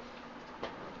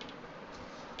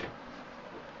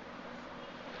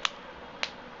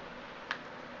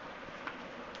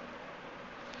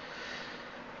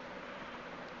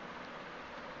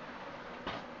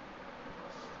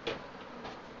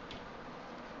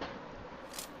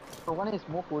 ওখানে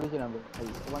স্মোক করেছিলাম ভাই,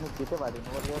 ওখানে যেতে পারিনি,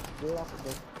 ওখানে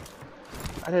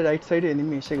আরে রাইট সাইডে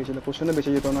এনিমি এসে গেছিল, পোষণে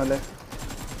বেঁচে যেত নাহলে।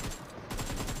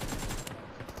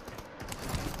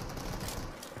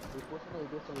 এই পোস্টে এই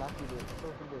দেশে লাফি দিয়ে তো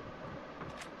সুন্দর।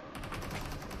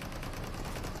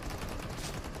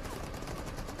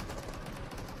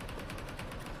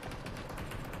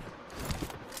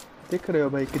 देख रहे हो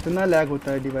भाई कितना लैग होता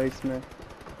है डिवाइस में,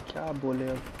 क्या बोले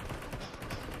अब।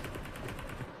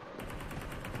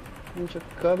 मुझे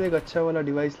कब एक अच्छा वाला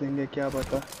डिवाइस लेंगे क्या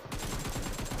पता।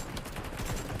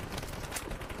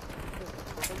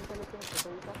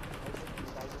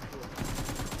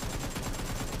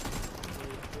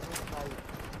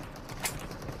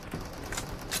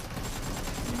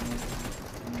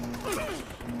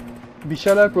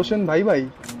 विशाल और प्रोशन भाई भाई।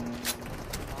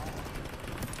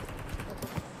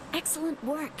 Excellent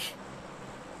work.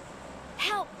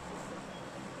 Help!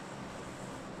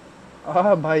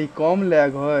 ভাই কম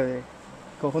ল্যাগ হয়,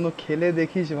 কখনো খেলে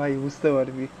দেখিস ভাই বুঝতে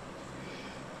পারবি।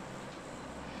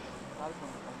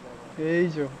 এই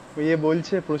যে ये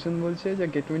বলছে, প্রসেন বলছে যে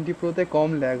K20 Pro তে কম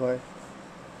ল্যাগ হয়,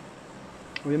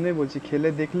 ওই জন্যই বলছি খেলে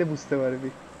দেখলে বুঝতে পারবি।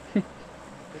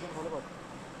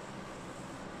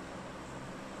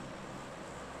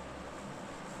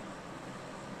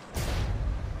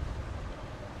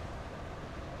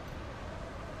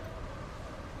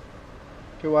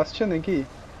 কেউ আসছে নাকি?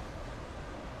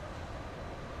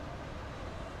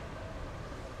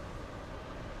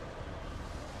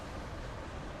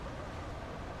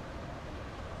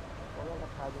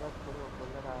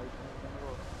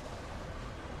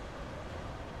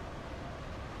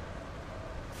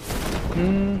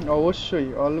 অবশ্যই,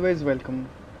 অলওয়েজ ওয়েলকাম।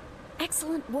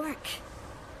 Excellent work.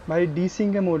 ভাই ডিসিং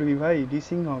এ মরবি, ভাই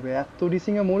ডিসিং হবে, এত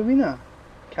ডিসিং এ মরবি না,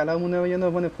 খেলা মনে হয় যেন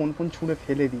মানে ফোন ফোন ছুঁড়ে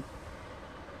ফেলে দিই।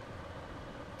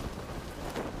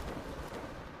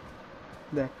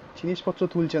 দেখ জিনিসপত্র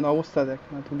তুলছেন, অবস্থা দেখ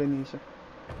না, তুলে নিয়েছে।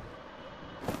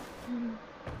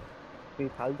 তুই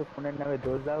ফালতু ফোনের নামে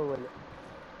দোষ দাও বলে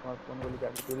আমার ফোনগুলি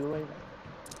আমি তুলবই না।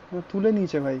 তুলে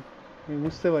নিয়েছে ভাই, আমি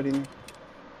বুঝতে পারিনি।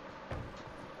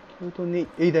 কেউ তো নেই,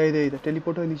 এই দেয় এই দেয়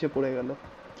টেলিপোর্ট হয়ে নিচে পড়ে গেল,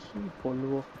 কি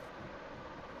বলবো।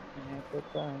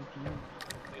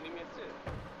 এনিমি এসছে।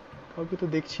 কাউকে তো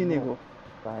দেখছি নে গো।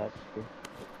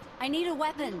 I need a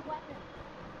weapon.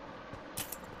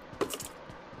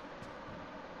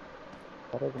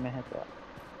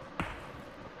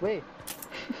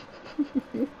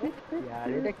 यार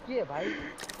এটা কি ভাই,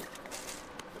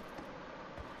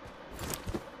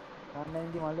 কান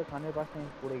নাইনটি মারলে কানের পাশে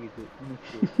আমি পড়ে গেছি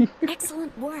নিচে।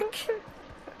 Excellent work.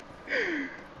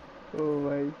 ও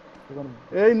ভাই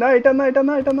এই না, এটা না এটা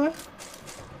না এটা না,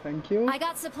 thank you. I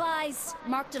got supplies.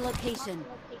 Marked a location.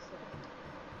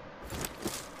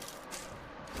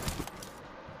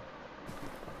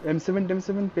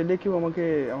 M7 পেলে কেউ আমাকে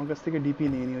আমার কাছ থেকে ডিপি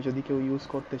নিয়ে নিও যদি কেউ ইউজ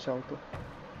করতে চাও তো।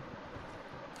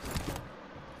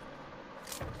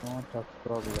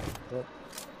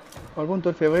 অর্পণ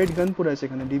তোর ফেভারিট গান পড়ে আছে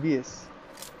এখানে, ডিবিএস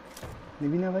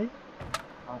নিবি না ভাই?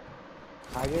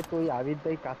 আগে তো ওই আবিদ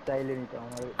ভাই কাজ চাইলে নিত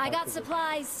আমার। I got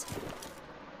supplies.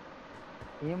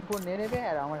 M4 নিয়ে নেবে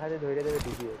আর আমার হাতে ধরে দেবে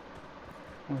ডিপিএস,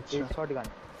 আচ্ছা এই শর্ট গান।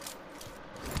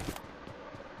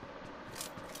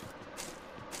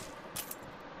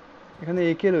 এখানে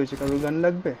একে রয়েছে, কারোর গান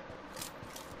লাগবে?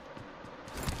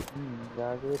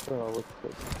 লাগবে তো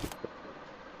অবশ্যই।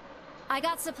 I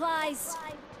got supplies.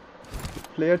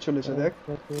 প্লেয়ার চলেছে দেখ,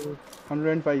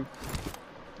 105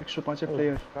 105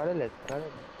 প্লেয়ার।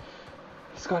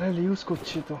 স্কারেল ইউজ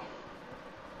করছি তো।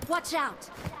 Watch out.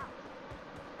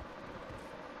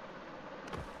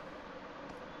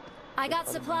 I got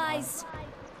supplies.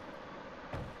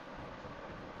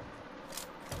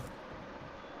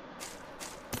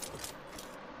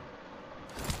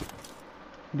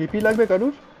 DP লাগবে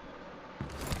কারুর?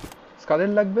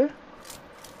 স্কারেল লাগবে?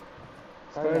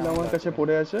 স্কারেল আমার কাছে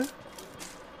পড়ে আছে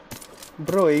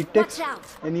bro. 8x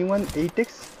anyone? 8x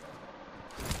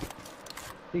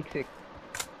 6x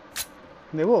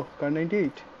নেবো? কার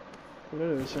 98 পড়ে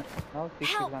রয়েছে। নাও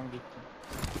 6x আমি দিচ্ছি।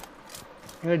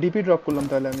 এখানে ডিপি ড্রপ করলাম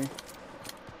তাহলে আমি।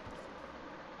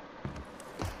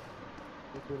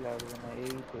 লাগবে না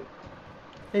এই তো।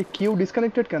 এই কিউ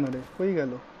ডিসকানেক্টেড কেন রে, হয়ে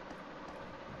গেল?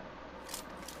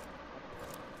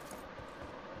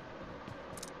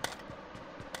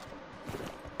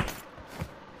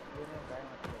 ট্রেনের গায়ে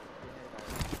মারতে হবে, ট্রেনের গায়ে।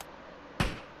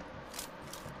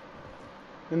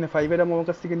 এনে 5 এর আমার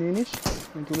কাছ থেকে নিয়ে নিস,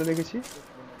 আমি তুলে রেখেছি।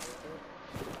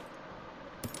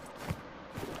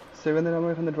 7 এর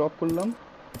আমরা এখানে ড্রপ করলাম।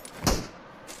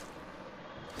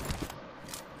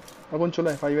 এখন চলে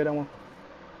 5 এর আমার।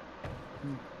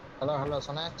 হ্যালো হ্যালো,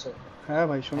 শোনা যাচ্ছে? হ্যাঁ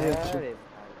ভাই শোনা যাচ্ছে, হ্যাঁ রে ভাই,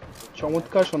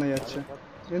 চমৎকার শোনা যাচ্ছে।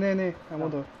 এনে এনে এমন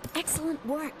ধর। Excellent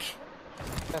work.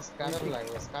 স্কাইল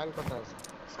লাগবে, স্কাইল কোথায় আছে?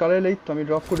 স্কালের এই তো আমি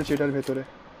ড্রপ করেছি এটার ভেতরে,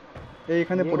 এই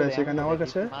এখানে ইয়ে পড়ে করে আছে, এখানে ammo আমার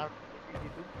কোথায়? কাছে মার্ক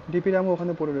ডিপির আমও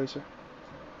ওখানে পড়ে রয়েছে।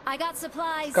 I got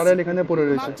supplies. স্কালের এখানে পড়ে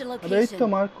রয়েছে। Marked a আরে এই তো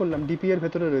location. মার্ক করলাম, ডিপি এর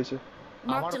ভেতরে রয়েছে।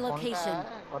 আমার Marked a ফোনটা location.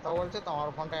 কথা বলছে তো, আমার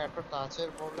ফোনটা একটু টাচের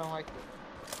প্রবলেম হয় কি,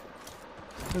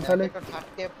 তাহলে একটু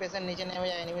 30 এফপিএস এর নিচে নেমে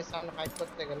যায় এনিমির সামনে ফাইট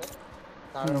করতে গেলে,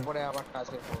 তার উপরে আবার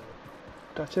টাচের প্রবলেম।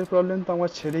 টাচের প্রবলেম তো আমার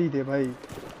ছেড়েই দে ভাই,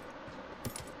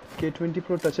 K20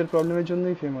 Pro টাচের প্রবলেমের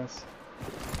জন্যই ফেমাস।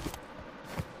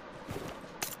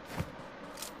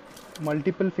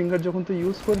 মাল্টিপল ফিঙ্গার যখন তুই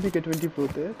ইউজ করবি K20 Pro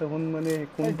তে, তখন মানে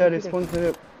কোনটা রেসপন্স হবে।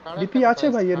 ডিপি আছে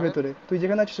ভাই এর ভেতরে, তুই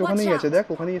যেখানে আছিস ওখানেই আছে, দেখ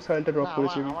ওখানেই সাইলটা ড্রপ না,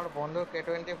 করেছি আমি। আমার বন্ধুর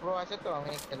K20 Pro আছে তো,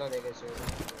 আমি খেলে রেখেছি।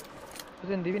 তুই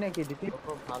দিবি নাকি ডিপি? ও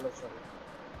খুব ভালো চলে।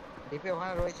 ডিপি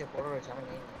ওখানে রয়েছে, পড়ে রয়েছে, আমি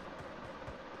নেই।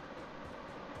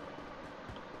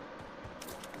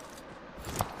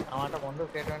 আমার একটা বন্ধুর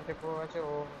K20 Pro আছে,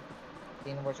 ও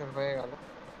 3 বছর হয়ে গেল।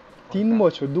 3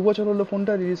 বছর 2 বছর হলো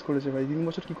ফোনটা রিলিজ করেছে ভাই, 3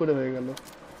 বছর কি করে হয়ে গেল?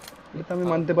 এটা তো আমি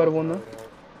মানতে পারবো না।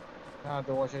 না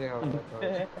 2 বছরই হবে হয়তো।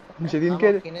 সেদিনকে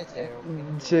আমার কিনেছে, ও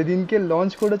কিনেছে। সেদিনকে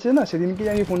লঞ্চ করেছে না, সেদিনকেই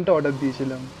আমি ফোনটা অর্ডার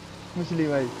দিয়েছিলাম, বুঝলি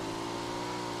ভাই।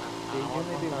 এই আমার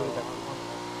জন্যই তুই ফোনটা- বলে থাক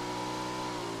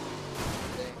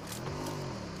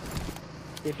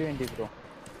K20 Pro।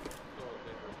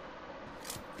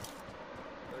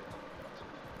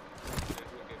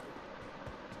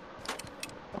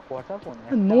 কটা ফোন?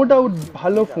 নো ডাউট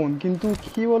ভালো ফোন, কিন্তু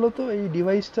কি বলতো এই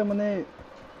ডিভাইসটা মানে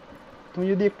তুমি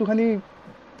যদি একটুখানি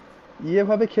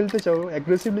ভাবে খেলতে চাও,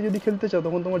 অ্যাগ্রেসিভলি যদি খেলতে চাও,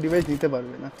 তখন তোমার ডিভাইস নিতে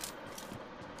পারবে না,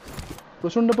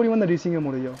 প্রচন্ড পরিমাণে রিসিং এ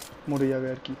মরে যাবে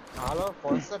আর কি। ভালো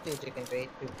পয়সা দিয়েছে কিন্তু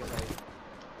 855।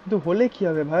 কিন্তু হলে কি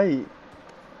হবে ভাই?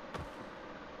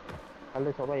 তাহলে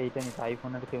সবাই এইটা নিতে,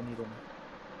 আইফোন আর কেউ নিবে না।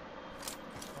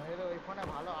 আমি তো ওই ফোনে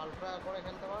ভালো আলট্রা করে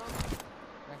খেলতে পারো না,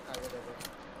 অনেক কাজে দেবে।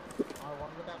 আমার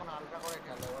বন্ধুটা এখন আলট্রা করে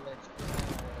খেলে, বলে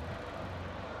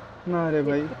না রে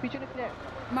ভাই, পিছনে প্লেয়ার।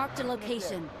 Marked a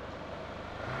location.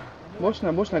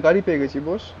 বস না গাড়ি পেয়ে গেছি,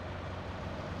 বস।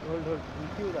 হোল্ড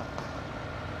কিউ দা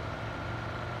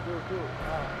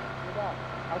কিউ দা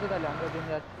আগে তাহলে আমরা জন্য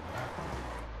যাচ্ছি।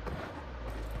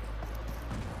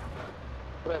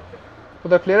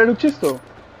 কোথায় প্লেয়ারে ঢুকছিস তো?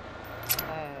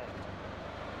 হ্যাঁ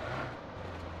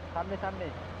সামনে সামনে।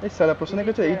 এই সালা প্রশ্নের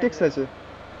কাছে 8x আছে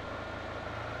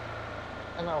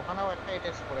না, ওখানেও একটা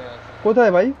এটেক্স পড়ে আছে।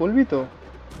 কোথায় ভাই, বলবি তো?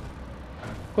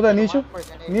 কোথায় নিয়েছো? মার্ক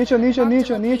করেছে, এই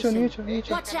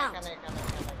নিয়েছো? Watch out.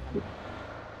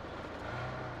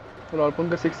 এখানে।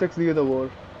 অর্পণকে 6x দিয়ে দেবো ওর।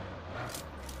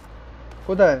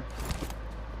 কোথায়?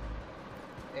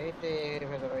 এই তো এর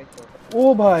ভেতরে, এই তো। ও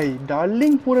ভাই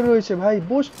ডার্লিং পড়ে রয়েছে ভাই,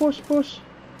 বস।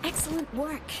 Excellent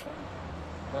work.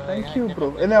 Thank you bro.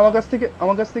 এনে আমার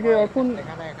কাছ থেকে অর্পণ।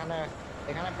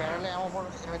 এখানে প্যারালে এমন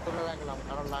পড়ছে, আমি তুলে রাখলাম,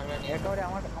 কারণ লাগলে নিয়ে। একেবারে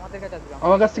আমাদের কাছে আসবে।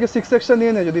 আমার কাছ থেকে 6x টা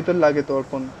নিয়ে নে যদি তোর লাগে তো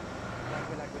অর্পণ।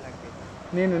 লাগবে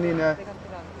নিয়ে নে আমাদের কাছে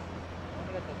আসবে,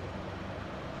 আমাদের কাছে আসবে।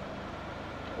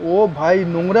 ও ভাই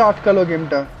নোংরা আটকালো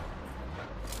গেমটা।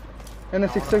 এনে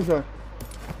 6x ধর।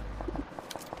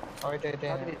 ওইটা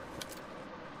তাড়াতাড়ি।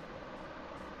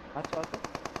 আচ্ছা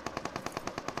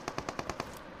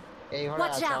এই ঘরে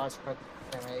Watch আছে, out. আওয়াজ পাচ্ছি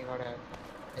আমি, এই ঘরে আছে।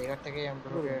 এই ঘর থেকে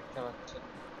এমপ্লয়েড চালাচ্ছে।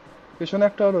 পেছনে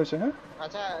একটাও রয়েছে। হ্যাঁ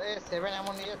আচ্ছা, এই 7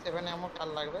 এমন নিয়ে 7 এমন কাল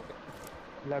লাগবে।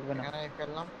 লাগবে না। এখানে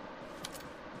ফেললাম,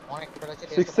 অনেক ফেলেছি।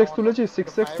 6x তুলেছিস?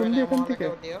 6x তুললি এখান থেকে?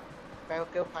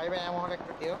 কেউ 5 এমন হলে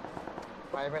একটু দিও,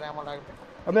 5 এমন লাগবে।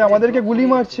 আবে আমাদেরকে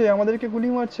গুলি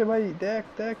মারছে ভাই, দেখ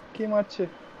কে মারছে।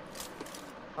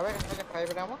 হবে এখান থেকে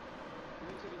 5 এমন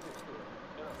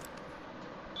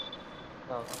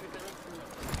দাও।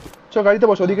 চ গাড়িতে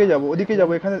বস, ওদিকে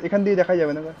যাবো, এখান দিয়ে দেখা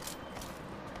যাবে না।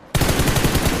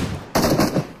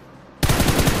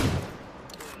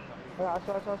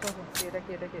 আসো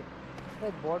এটা কি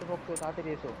বট ভক্ত, তাড়াতাড়ি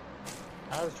এসো।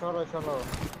 আর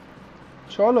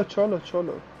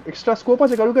চলো। এক্সট্রা স্কোপ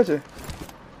আছে কারুর কাছে?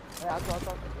 আসো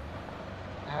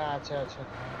হ্যাঁ আছে।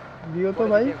 দিও তো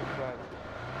ভাই।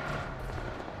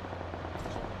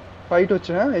 ফাইট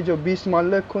হচ্ছে। হ্যাঁ এই যে 20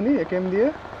 মারলো এক্ষুনি একেএম দিয়ে।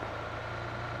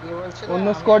 কি বলছিলে অন্য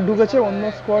আমি স্কোয়াড ঢুকেছে, বিশাল অন্য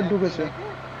স্কোয়াড একই ঢুকেছে। নাকি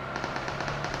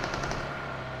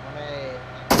মানে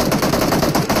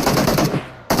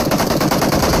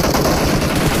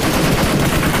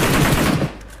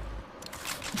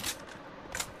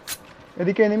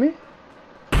এদিকে এনিমি,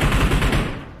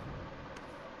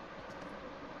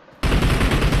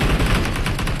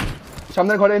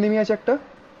 সামনের ঘরে এনিমি আছে একটা।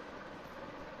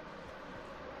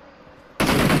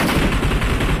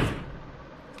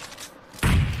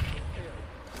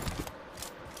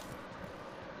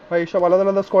 ভাই সব আলাদা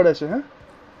আলাদা স্কোয়াড আছে, হ্যাঁ।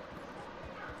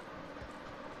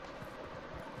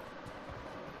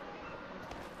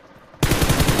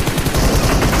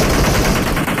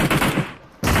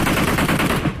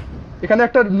 এখানে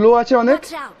একটা লো আছে অনেক।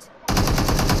 Watch out!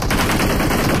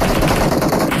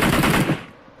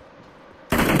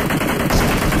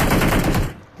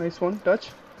 Nice one, touch.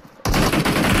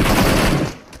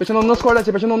 পেছনে অন্য স্কোয়াড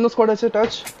আছে, পেছনে অন্য স্কোয়াড আছে,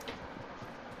 টাচ।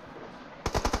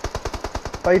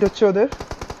 ফাইট হচ্ছে ওদের।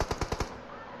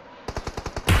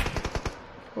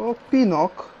 ও পি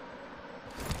নক,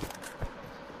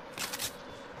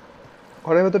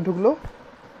 ঘরের ভেতর ঢুকলো।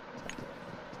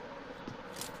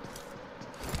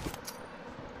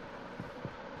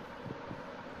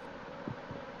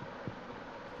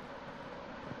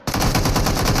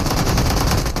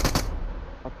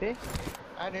 ওকে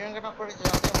আর রিয়ানকে নক করেছি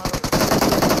আগে মারো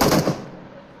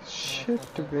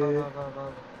শিট বে।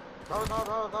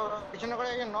 ধরো পিছনে করে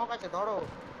একজন নক আছে ধরো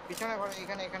পিছনে করে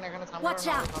এখানে এখানে এখানে সামনে Watch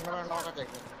out! সামনে করে নক আছে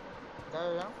একজন যাও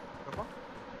যাও দেখো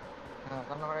হ্যাঁ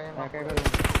সামনে করে একজন নক একা করে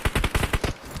একা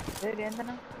এই রেন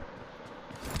না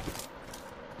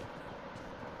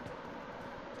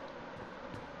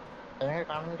এখানে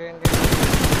কারণ ট্রেন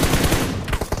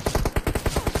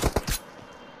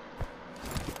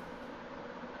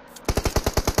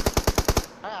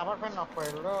হ্যাঁ আবার ফের নক করে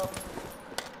দিল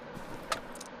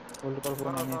হোল্ড কর পুরো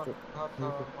আমি ধর একটু ধর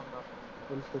ধর ফোন ধর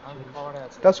হোল্ড করছি আমি কভারে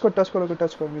আছি টাচ কর, টাচ কর, ওকে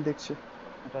টাচ কর, আমি দেখছি।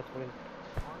 টাচ করে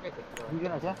আমাকে দেখতে পাচ্ছি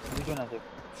দুজন আছে দুজন আছে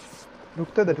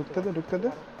ঢুকতে দে, ঢুকতে দে, ঢুকতে দে।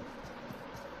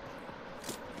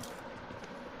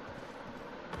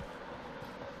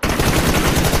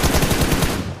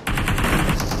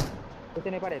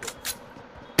 পেছনে পারে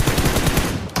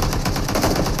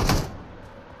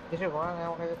কিছু করার নেই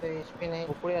আমার কাছে তো এইচপি নেই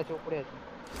উপরে আছে উপরে আছে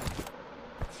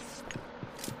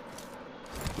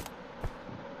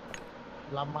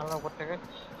লাভ মারলাম উপর থেকে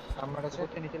লাভ মেরেছে উপর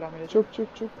থেকে নিচে লাভ মেরেছে চুপ চুপ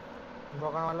চুপ।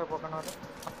 বোকান মারলে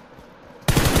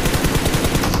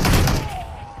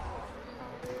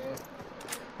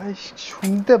ভাই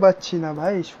শুনতে পাচ্ছি না,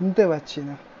 ভাই শুনতে পাচ্ছি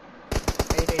না,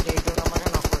 এইটা আমাকে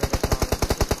নক করে গেছে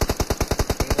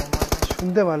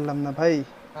শুনতে পারলাম না ভাই।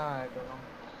 হ্যাঁ এটা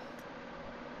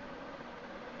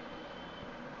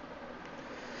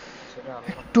সেটা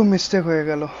আলাদা একটু মিস্টেক হয়ে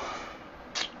গেল।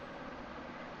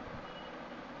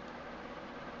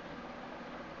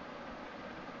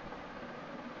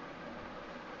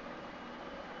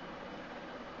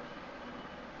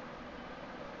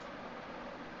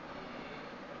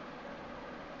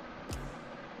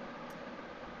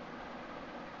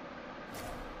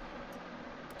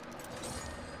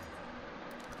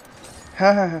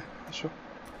 হ্যাঁ হ্যাঁ হ্যাঁ, আসো,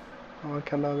 আমার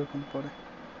খেলা হবে কোন পরে।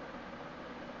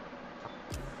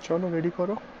 চলো রেডি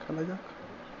করো, খেলা যাক।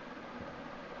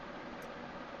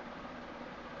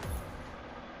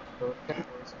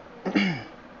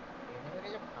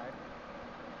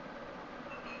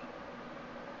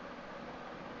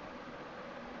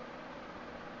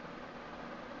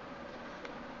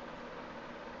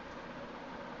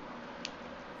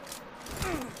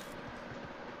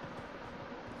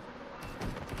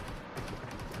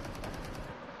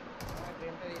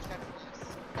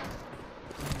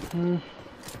 হুম।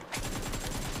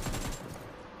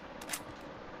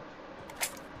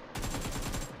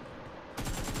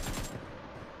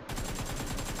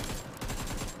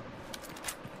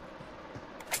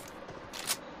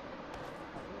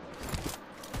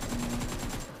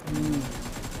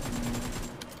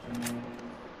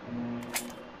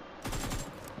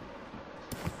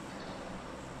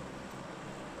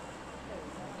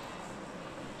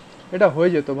 এটা হয়ে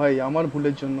যেত ভাই, আমার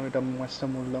ভুলের জন্য এটা ম্যাচটা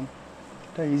মরলাম।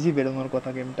 এটা ইজি বেরোনোর কথা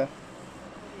গেমটা।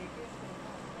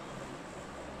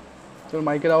 তোর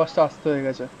মাইকের আওয়াজটা আস্তে হয়ে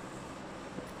গেছে।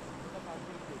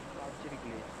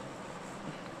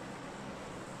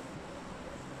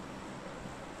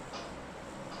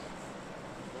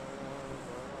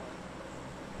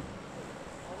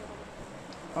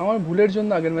 আমার ভুলের জন্য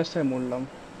আগের ম্যাচটায় মরলাম।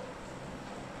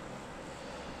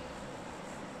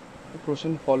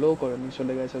 প্রশ্ন ফলো করেনি,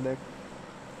 চলে গেছে দেখ।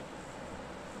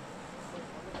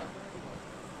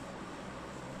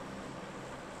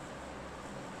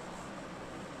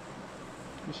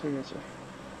 এসে গেছে,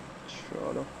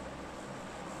 চলো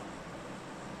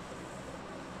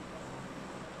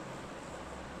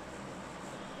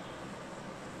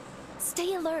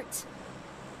Stay alert.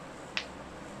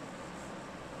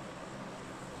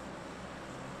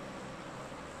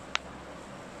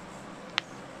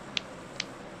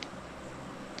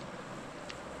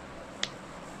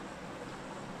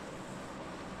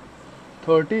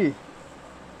 থার্টি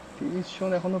 30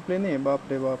 জন এখনো প্লেনে, বাপ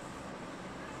রে বাপ।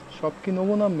 সব কি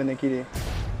নবো নামবে নাকি রে?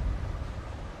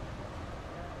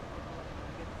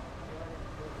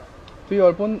 তুই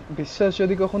অর্পণ বিশ্বাস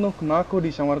যদি কখনো না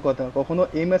করিস আমার কথা, কখনো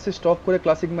এই ম্যাচে স্টপ করে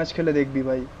ক্লাসিক ম্যাচ খেলে দেখবি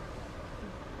ভাই,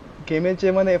 গেমের যে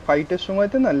মানে ফাইটের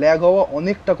সময়তে না ল্যাগ হওয়া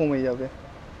অনেকটা কমে যাবে,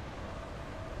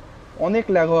 অনেক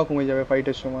ল্যাগ হওয়া কমে যাবে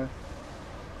ফাইটের সময়।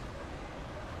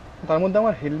 তার মধ্যে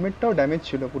আমার হেলমেটটাও ড্যামেজ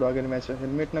ছিল পুরো আগের ম্যাচে,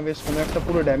 হেলমেট না বেশ কোনো একটা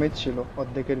পুরো ড্যামেজ ছিল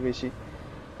অর্ধেকের বেশি,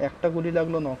 একটা গুলি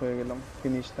লাগলো নক হয়ে গেলাম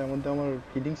ফিনিশ, তার মধ্যে আমার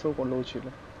হিলিংসও করলেও ছিল।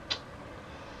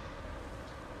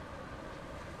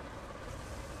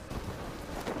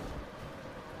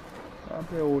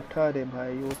 তারপরে ওঠা রে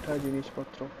ভাই, ওঠা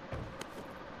জিনিসপত্র।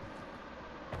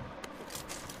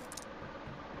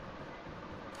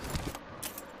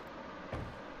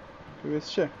 কেউ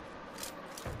এসছে?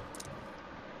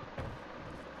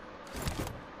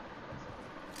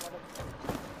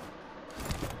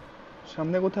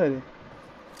 সামনে কোথায় রে?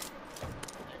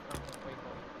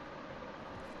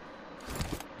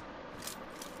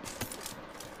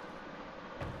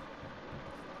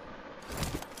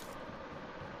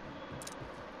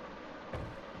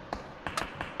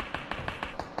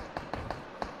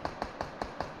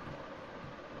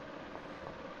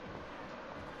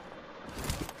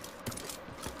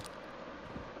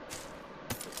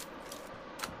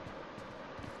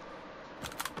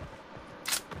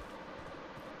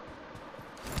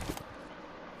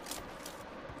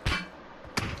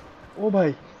 ও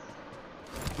ভাই,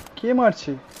 কে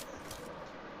মারছে?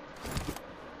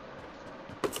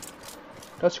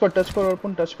 টাচ কর, টাচ কর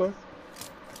অর্পণ, টাচ কর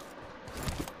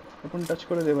অর্পণ, টাচ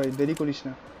করে দে ভাই, দেরি করিস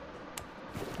না।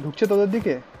 ঢুকছে তোদের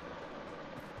দিকে।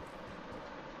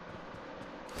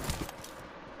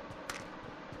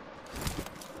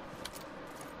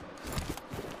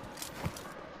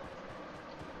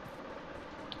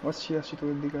 আসছি আসছি,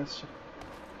 তোদের দিকে আসছি।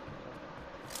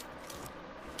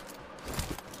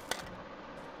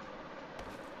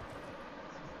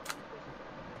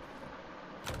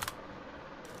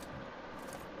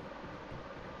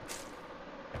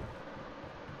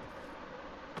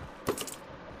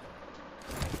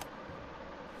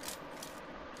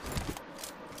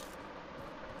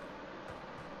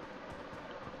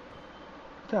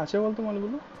 কোথায় আছে বলতো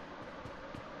মালগুলো?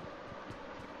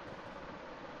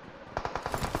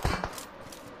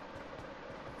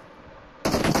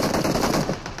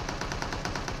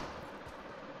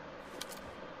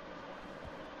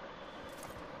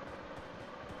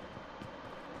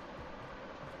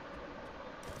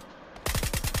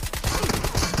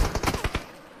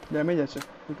 ড্যামেজ আছে,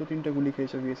 দুটো তিনটে গুলি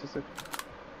খেয়েছে বিএসএস এর।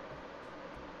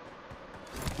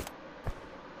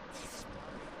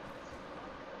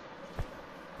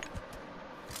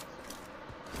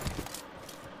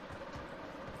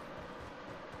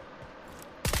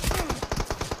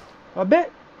 আবে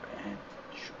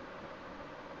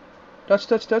touch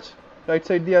touch touch, right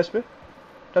side দিয়ে আসবে,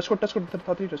 টাচ কর টাচ কর,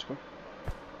 তাড়াতাড়ি টাচ কর,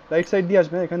 রাইট সাইড দিয়ে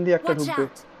আসবে, এখান দিয়ে একটা Watch ঢুকবে।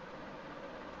 out.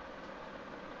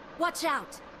 Watch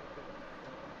out.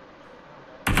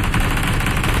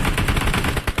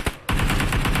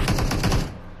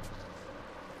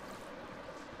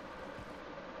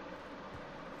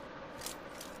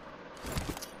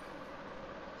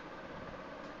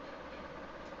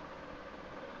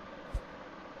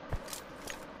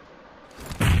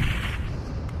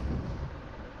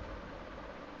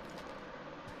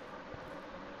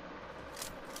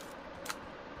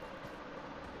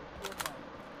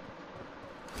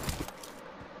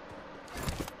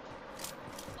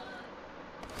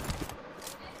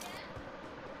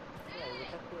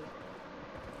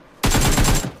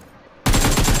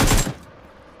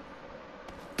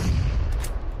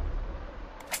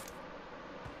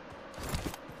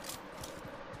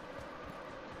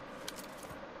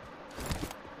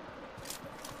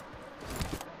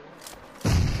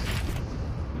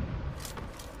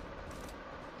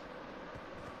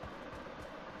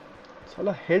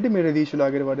 শালা হেড মেরে দিয়েছিল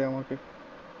আগের বারে আমাকে।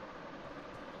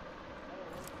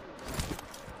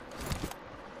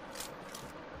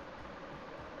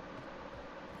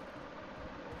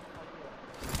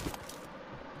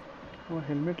 আমার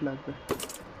হেলমেট লাগবে।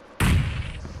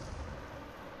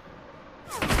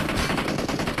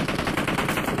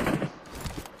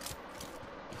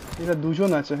 এরা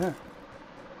দুজন আছে, হ্যাঁ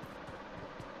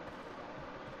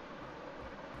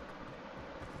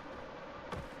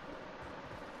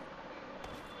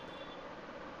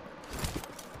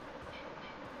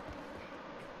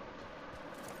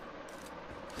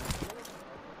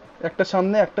একটা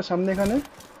সামনে এখানে।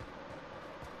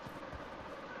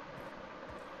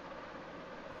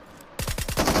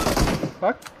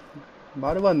 ফাক,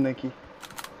 বারবার নাকি?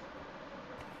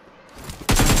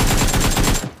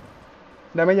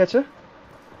 ড্যামেজ আছে।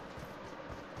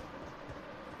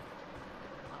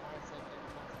 আমার সাইডে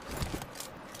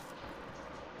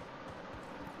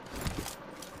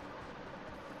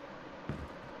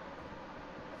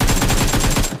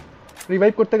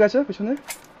রিভাইভ করতে গেছে পিছনে।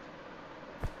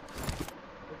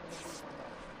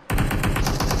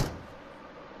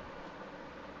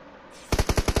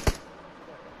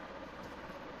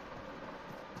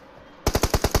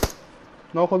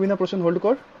 নক হবি না, প্রশ্ন হোল্ড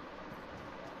কর।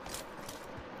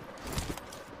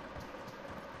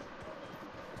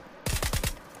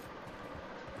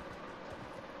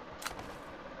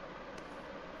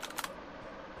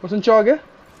 প্রশ্ন চ আগে,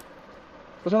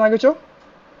 প্রশ্ন আগে চ,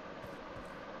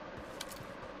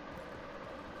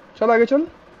 চল আগে চল।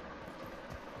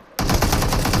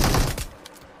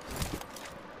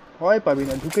 ভয় পাবি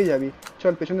না, ঢুকে যাবি।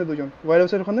 চল পেছনে দুজন ওয়ার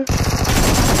হাউসের ওখানে।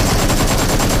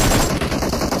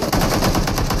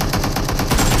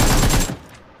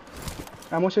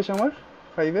 এমন শেষ আমার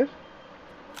 5-এর।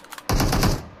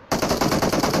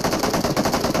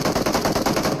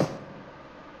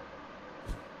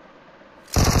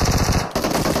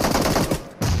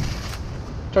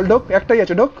 চল ঢোক, একটাই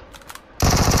আছে, ঢোক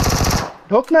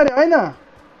ঢোক না রে, আয় না।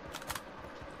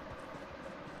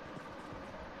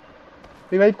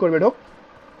 রিভাইভ করবে, ঢোক।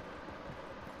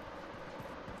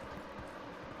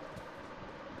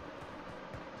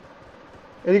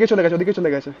 এদিকে চলে গেছে, ওদিকে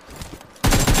চলে গেছে।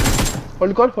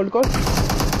 হোল্ড কর, হোল্ড কর।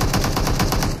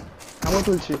 এমন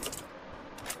তুলছি।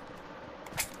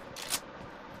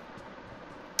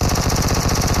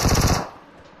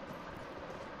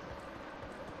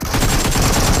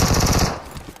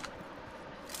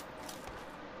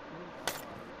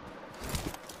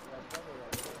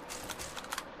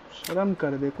 शर्म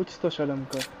कर दे, कुछ तो शर्म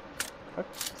कर।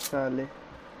 साले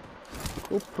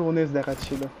খুব প্রোনেস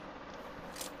দেখাচ্ছিল।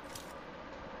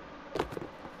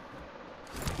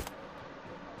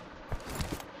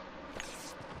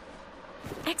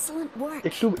 Excellent work.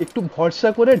 একটু একটু ভরসা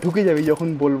করে ঢুকে যাবি যখন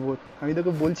বলবো। আমি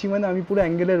তোকে বলছি মানে আমি পুরো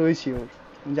অ্যাঙ্গেলে রয়েছি ওর,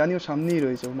 জানি ও সামনেই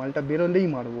রয়েছে, ও মালটা বেরোলেই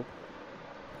মারবো।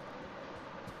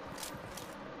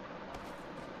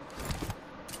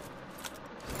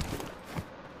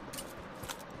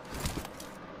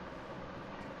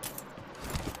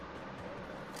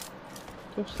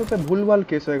 তোর সাথে ভুলভাল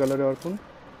কেস হয়ে গেল রে অর্পণ।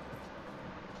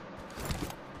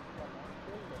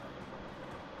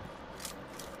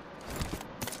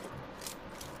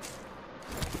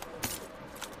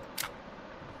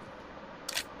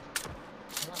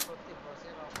 না সত্যি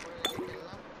ক্রসের অফ করে রেখে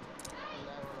খেললাম,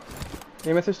 ল্যাগ হলো না।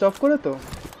 এমএসএস স্টপ করে তো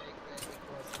এই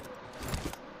ক্রসের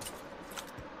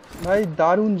ভাই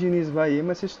দারুণ জিনিস ভাই।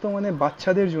 এমএসএস তো মানে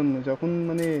বাচ্চাদের জন্য, যখন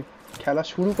মানে খেলা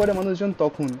শুরু করে মানুষজন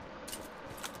তখন।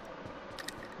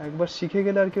 একবার শিখে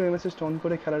গেলে আর কেউ এমএসএস অন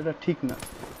করে খেলাটা ঠিক না।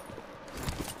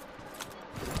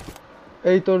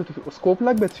 এই তোর স্কোপ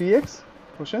লাগবে 3x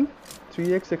হোসেন,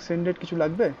 3x এক্সটেন্ডেড কিছু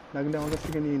লাগবে, লাগলে আমার কাছ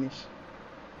থেকে নিয়ে নিস।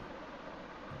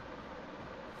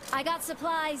 I got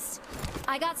supplies.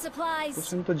 I got supplies.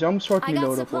 Hossain তো জাম্প শট I নিল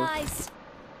got ওর ওপর। supplies.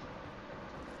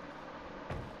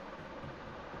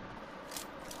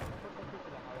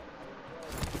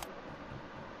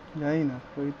 জানি না,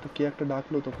 ওই তো কে একটা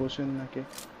ডাকলো তো, হোসেন নাকি।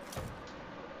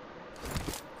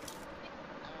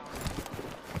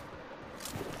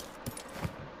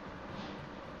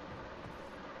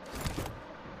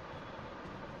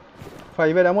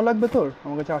 ফাইভের এমন লাগবে তোর?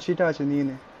 আমার কাছে 80টা আছে, নিয়ে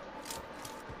নে।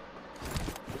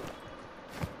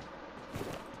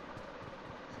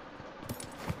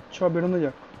 চ বেরোনো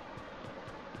যাক।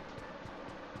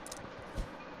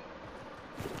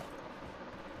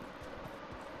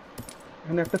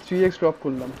 এখানে একটা 3x ড্রপ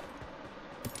করলাম।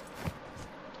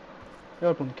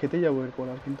 এবার খেতে যাবো এরপর,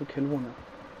 আর কিন্তু খেলবো না,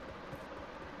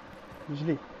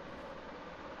 বুঝলি।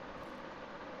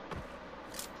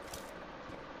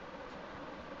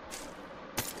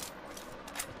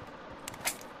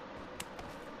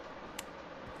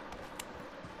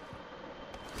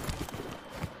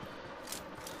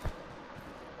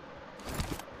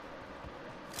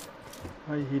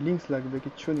 ভাই হিলিংস লাগবে,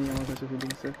 কিচ্ছু নেই আমার কাছে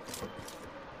হিলিংসের।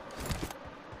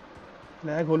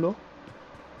 ল্যাগ হলো,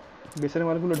 বেসের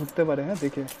মালগুলো ঢুকতে পারে, হ্যাঁ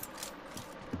দেখে।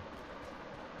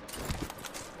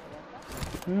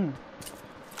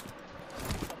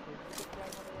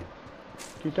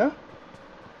 কিটা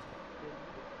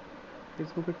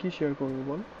ফেসবুকে কি শেয়ার করবো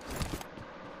বল?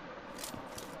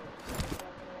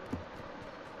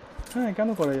 হ্যাঁ কেন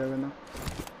করা যাবে না?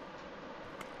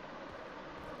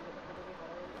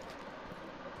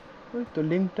 ওই তো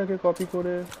লিঙ্কটাকে কপি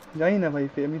করে, জানি না ভাই,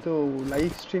 আমি তো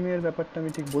লাইভ স্ট্রিমের ব্যাপারটা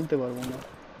আমি ঠিক বলতে পারবো না।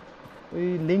 ওই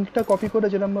লিঙ্কটা কপি করে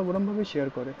যেরকম বা ওরমভাবে শেয়ার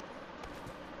করে।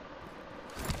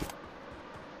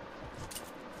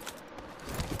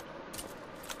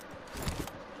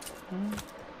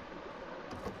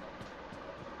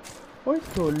 ওই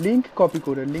তো লিঙ্কটা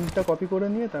কপি করে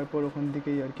নিয়ে তারপর ওখান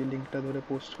থেকেই আর কি লিঙ্কটা ধরে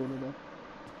পোস্ট করে দাও।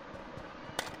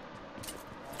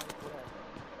 আমারও পড়ে আছে।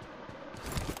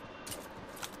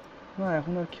 না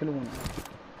এখন আর খেলবো না।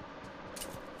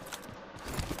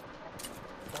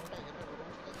 কোনটা যেটা রুম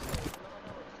খেলছিল ওইগুলো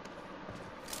কথা বলছি?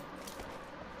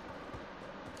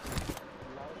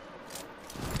 Loud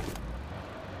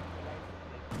light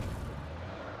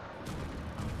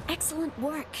Excellent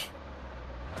work.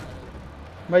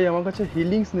 ভাই আমার কাছে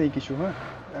হিলিংস নেই কিছু, হ্যাঁ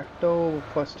একটাও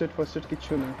ফার্স্ট এড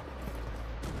কিছু নেই।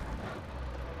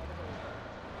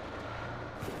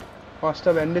 5টা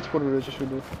ব্যান্ডেজ পড়ে রয়েছে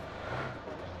শুধু।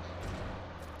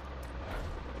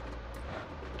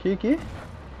 কি কি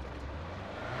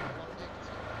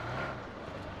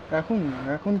এখন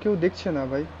এখন কেউ দেখছে না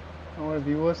ভাই, আমার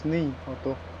ভিউয়ার্স নেই অত,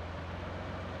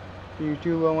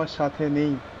 ইউটিউব আমার সাথে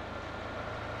নেই।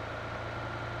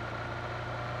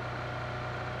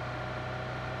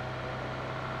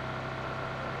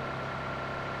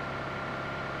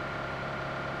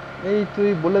 এই তুই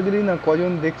বলে দিলি না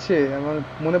কজন দেখছে, আমার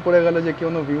মনে পড়ে গেল যে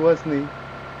কোনো ভিউয়ার্স নেই,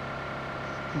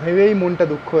 ভেবেই মনটা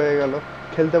দুঃখ হয়ে গেল,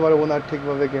 খেলতে পারবো না আর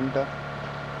ঠিকভাবে গেমটা।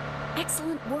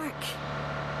 Excellent work.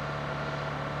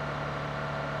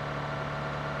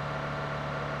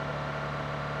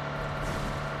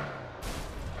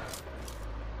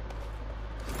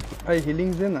 ভাই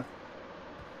হিলিংস দে না।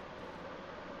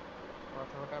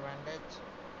 ওটা ব্যান্ডেজ,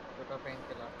 দুটো পেইন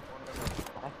কিলার, কোনটা করবো?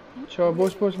 চ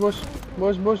বস বস বস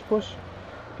বস বস বস,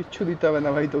 কিচ্ছু দিতে হবে না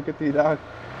ভাই তোকে, তুই রাখ,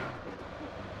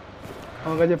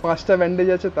 আমার কাছে 5টা ব্যান্ডেজ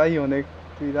আছে তাই অনেক,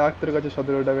 তুই রাখ তোর কাছে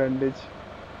 17টা ব্যান্ডেজ।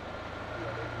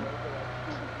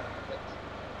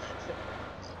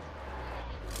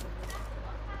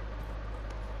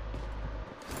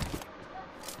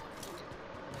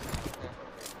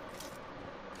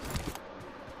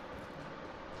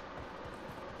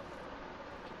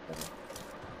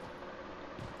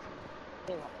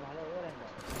 ভালো হবে না।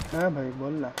 হ্যাঁ ভাই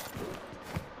বল না।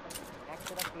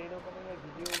 100টা ক্রেড ওপেনিং এর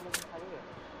ভিডিওগুলো কি থাকবে?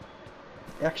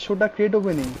 100টা ক্রেট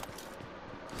ওপেনিং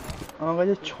আমার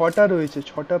কাছে 6টা রয়েছে,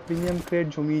 6টা প্রিমিয়াম ক্রেট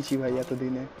জমিয়েছি ভাই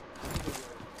এতদিনে। আমি দেবো,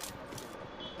 আমি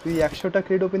দেবো। তুই 100টা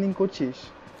ক্রেট ওপেনিং করছিস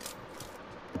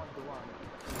তোমার দেবো আমি।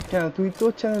 কেন? তুই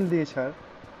তোর চ্যানেল দিয়ে ছাড়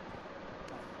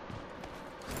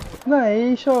না,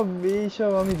 এইসব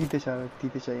এইসব আমি দিতে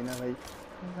চাই না ভাই,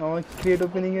 আমার ক্রেট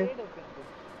ওপেনিং এর। ক্রেড ওপেন করছি।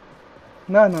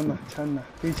 না না না ছাড় না,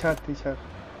 তুই ছাড়।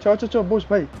 চ চ চ বস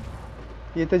ভাই,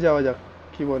 ইয়েতে যাওয়া যাক,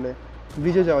 কি বলে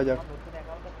ব্রিজে যাওয়া যাক। আমার নতুন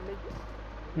অ্যাকাউন্টটা খুলেছি।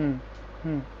 হুম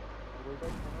হুম।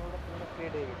 ওইটাই 15টা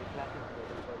ক্রেড হয়ে গেছে, ক্লাসিক ক্রেড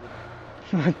এই কদিনে।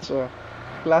 আচ্ছা,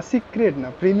 ক্লাসিক ক্রেট না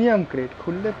প্রিমিয়াম ক্রেট,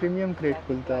 খুললে প্রিমিয়াম ক্রেট ক্লাসিক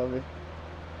খুলতে হবে।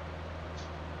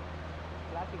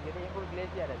 ক্লাসিক যেটা এরপর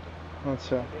গ্লেজিয়ার আছে।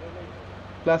 আচ্ছা, বেরোলেই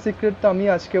ক্লাসিক ক্রেট তো আমি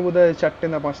আজকে বোধহয় 4টে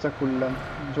না 5টা খুললাম,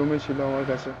 জমেছিল আমার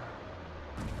কাছে।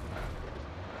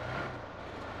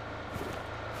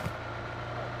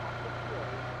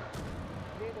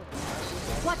 ক্রেড ওপেন।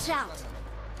 Watch out.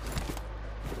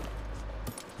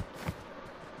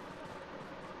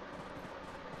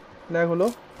 দেখ হলো,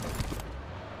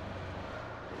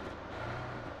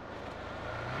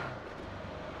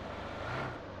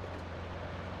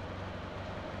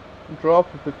 ড্রপ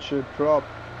হচ্ছে ড্রপ।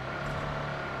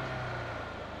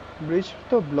 ব্রিজ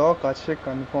তো ব্লক আছে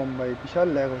কনফার্ম ভাই, বিশাল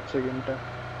ল্যাগ হচ্ছে গেমটা।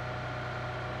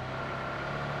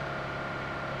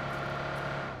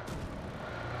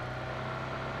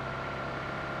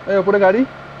 এই ওপরে গাড়ি।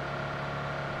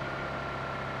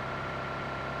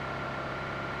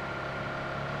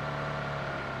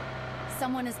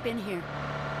 Someone has been here.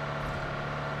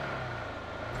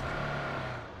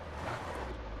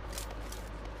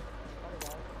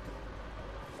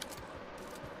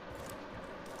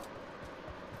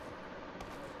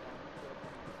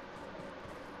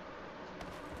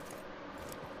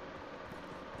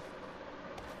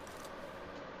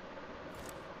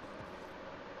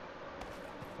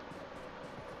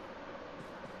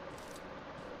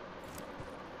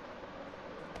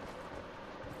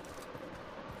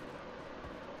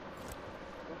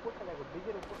 উপরটা দেখো,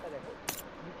 ব্রিজের উপরটা দেখো,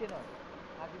 নিচে নয়,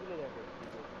 হাতগুলো দেখো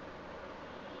ব্রিজের।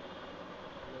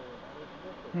 হ্যালো, আমাকে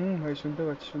শুনতে পাচ্ছ? ভাই শুনতে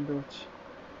পাচ্ছি শুনতে পাচ্ছি।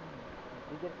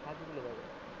 ব্রিজের খাঁজগুলো দেখো,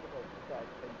 কোথায় কোথায়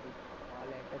আজকাল ব্রিজ,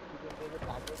 তাহলে একটা চিকেন দেবে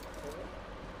টার্গেট দেবে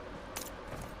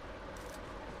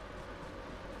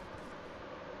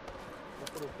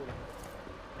উপরে উপরে।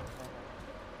 হ্যাঁ হ্যাঁ হ্যাঁ।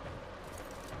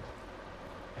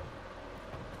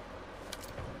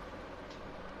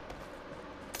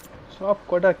 সব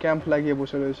কটা ক্যাম্প লাগিয়ে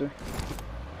বসে রয়েছে।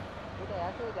 কোথায়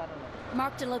আছো জানো না?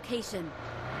 Marked a location.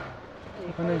 ওখানে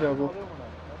এখানে যাব। হবে মনে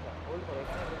হয়। হোল্ড করো,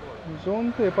 এখানে হোল্ড করো। জোন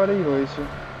তো এপারেই রয়েছে।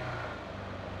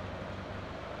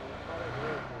 এপারে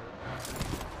রয়েছে।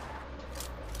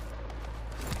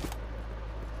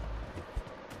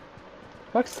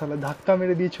 বাট শালা ধাক্কা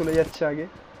মেরে দিয়ে চলে যাচ্ছে আগে।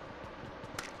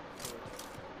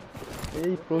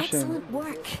 এই প্রোশন Excellent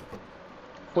work.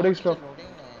 4x drop, loading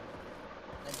নেই,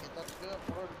 আমি ভেতর থেকে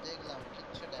পুরো দেখলাম,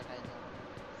 কিচ্ছু দেখাই না।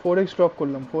 4x ড্রপ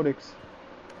করলাম 4x।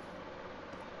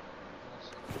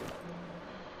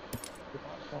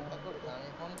 ফোনটা খুব দামি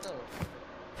ফোন তো।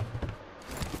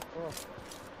 ও,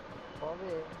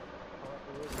 কবে?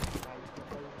 ভাই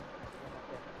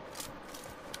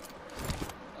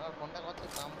আমার ফোনটা কত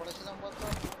দাম বলেছিলাম বলতো?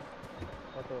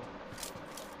 কত?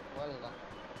 বল না,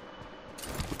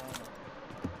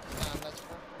 আন্দাজ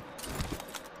কর।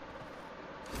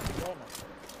 যায় না।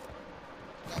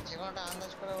 না, যে কোনোটা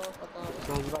আন্দাজ করে ও কত হবে?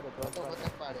 10-12, কত হতে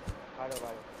পারে?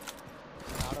 12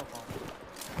 আরো কম,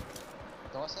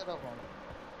 10-এরও কম।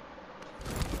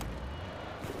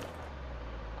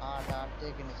 8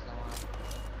 দিয়ে কিনেছিলাম।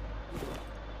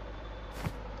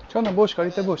 চল না বস,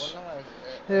 গাড়িতে বস। বললাম না,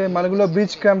 এ মালগুলো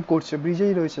ব্রিজ ক্যাম্প করছে,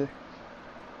 ব্রিজেই রয়েছে।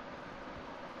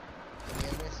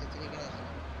 রিয়েলমি C3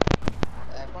 কিনেছিলাম,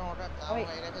 এখন ওটার দাম ওই।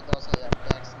 হয়ে গেছে 10,000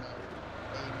 ট্যাক্স নিয়ে।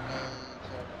 এই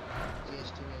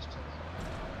জিএসটি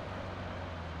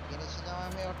কিনেছিলাম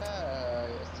আমি ওটা।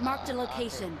 Marked a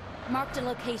location. Marked a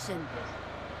location.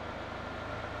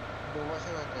 2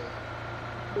 বছর হতে।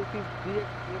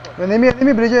 এনিমি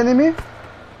এনিমি ব্রিজে enemy.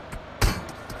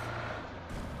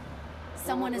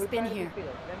 Someone has been here.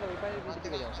 ওখান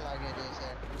থেকে লাগিয়ে দিয়েছে।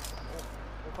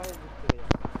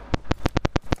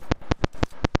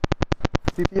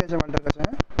 পিপি আছে মালটার কাছে।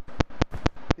 হ্যাঁ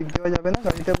পিক দেওয়া যাবে না,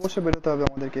 গাড়িতে বসে বেরোতে হবে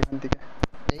আমাদেরকে এখান থেকে।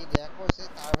 এই দেখো সে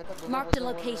তার ভেতর ঢুকে Marked a বসে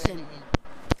বললো location. enemy।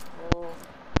 ও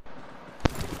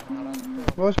মারাত্মক।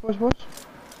 বস বস বস।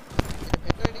 এর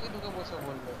ভেতরে দিকে ঢুকে বসে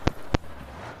বললো।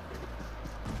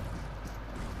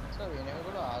 সব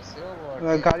এনিমিগুলো আসেও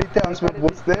এরা বটে। গাড়িতে আসবে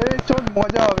বসতে। এই চল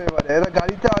মজা হবে এবারে, এরা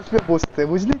গাড়িতে আসবে বসতে,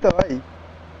 বুঝলি তো ভাই?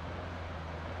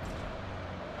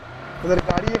 ওদের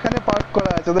গাড়ি এখানে পার্ক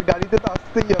করা আছে, ওদের গাড়িতে তো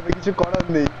আসতেই হবে, কিছু করার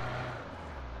নেই।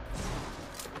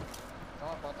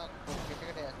 তোমার কথা খুব কেটে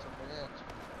কেটে যাচ্ছে, বোঝা যাচ্ছে।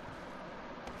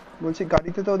 বলছি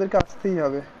গাড়িতে তো ওদেরকে আসতেই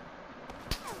হবে।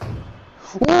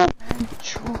 ও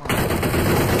ছো।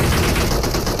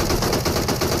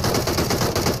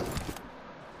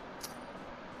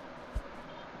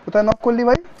 কোথায় নক করলি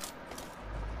ভাই?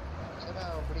 সেটা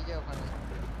ব্রিজে ওখানে।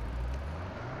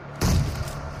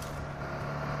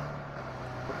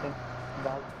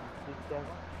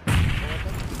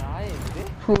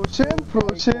 ফ্রোজেন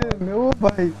ফ্রোজেন, ও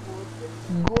ভাই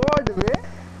গড বে।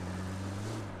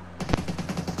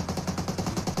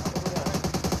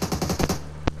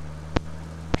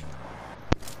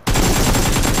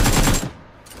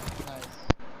 নাইস।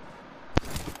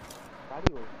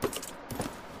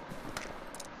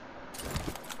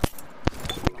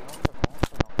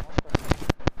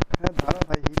 হ্যাঁ দাঁড়া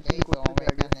ভাই, হিল এই হিল তো করতে দে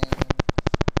আগে। এখানে।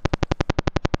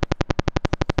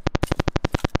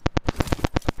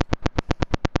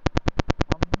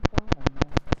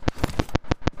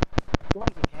 তোমার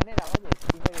কি ফ্যানের আওয়াজ হয়?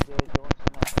 কিভাবে যখন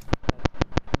শোনা?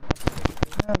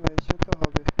 হ্যাঁ ভাই সে তো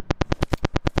হবে।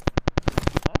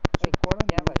 কিছু করার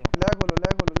নেই। ল্যাগ হলো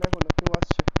ল্যাগ হলো ল্যাগ হলো, কেউ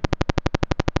আসছে।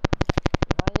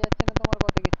 শোনা যাচ্ছে না তোমার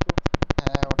কথা কিছু।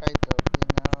 হ্যাঁ ওটাই তো,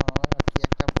 কি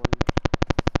একটা বললো।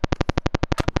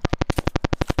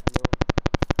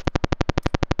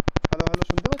 হ্যালো হ্যালো,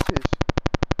 শুনতে পাচ্ছিস?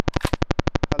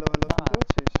 হ্যালো হ্যালো, না। শুনতে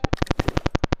পাচ্ছিস?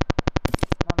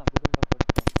 না বুঝলাম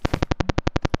করছি।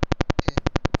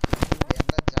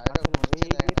 গেমটা জায়গা ঘুরছে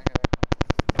দেখে না কেন।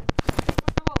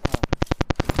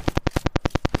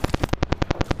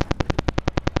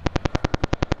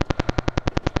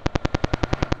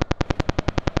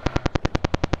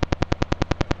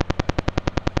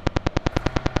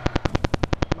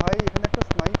 ভাই এখানে একটা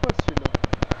স্নাইপার ছিল।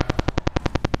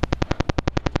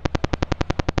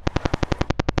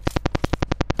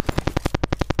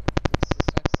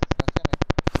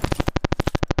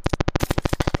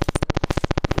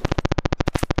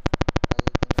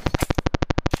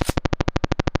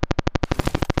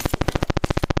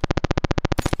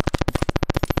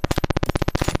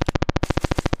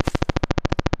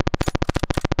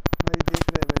 भाई देख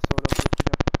रहे हैं भाई सौरभ, रुक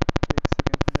जा एक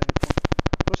सेकंड, मेरा हेडफोन।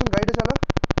 रोशन गाइड चला।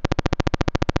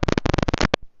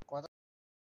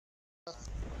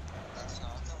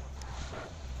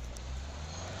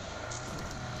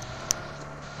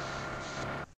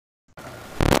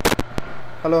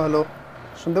 হ্যালো হ্যালো,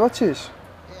 শুনতে পাচ্ছিস?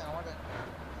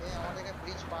 আমাদেরকে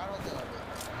ব্রিজ পার হতে হবে।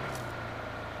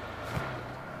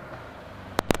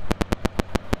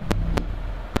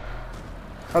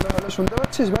 হ্যালো হ্যালো, শুনতে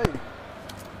পাচ্ছিস ভাই?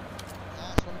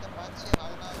 হ্যাঁ শুনতে পাচ্ছি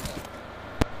হালকা হালকা।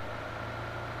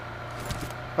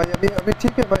 भाई अभी अभी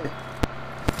ठीक है भाई।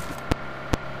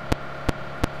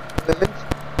 কোথায় लेवल আছিস?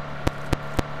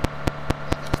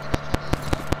 এখানে কি রয়েছে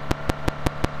এখানে?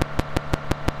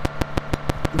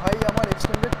 भाई আমার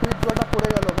এক্সটেন্ডেড কুইক ড্রটা পড়ে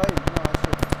গেল ভাই। না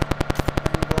আছে,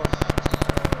 থ্যাংক গড। আচ্ছা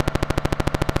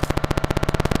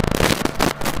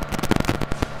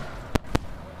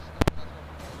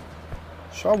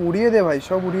সব উড়িয়ে দে ভাই,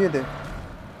 সব উড়িয়ে দে।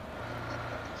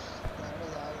 তাহলে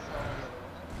যাও সব উড়িয়ে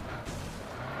দেবো না।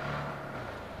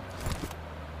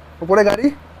 উপরে গাড়ি,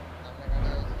 সামনে গাড়ি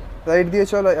আছে। রাইট দিয়ে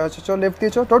চল, আচ্ছা চল লেফট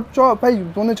দিয়ে চল, তোর চ ভাই,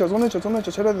 জোনে চ জোনে চ জোনে চ,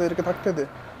 ছেড়ে দে এদেরকে থাকতে দে।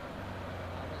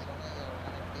 আমি শুনে যাবো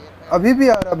মানে টিএফআই। अभी भी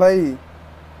आ रहा भाई।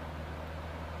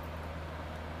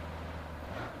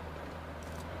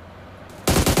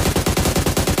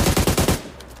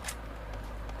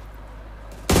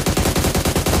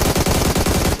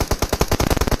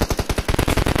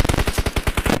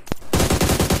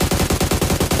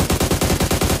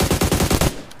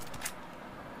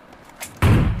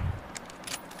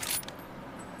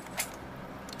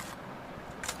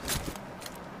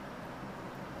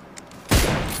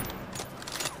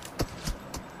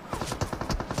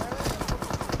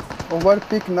 ওভার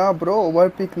পিক না ব্রো, ওভার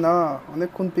পিক না,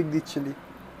 অনেকক্ষণ পিক দিচ্ছিলি।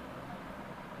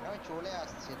 আমি চলে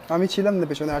আসছি। আমি ছিলাম না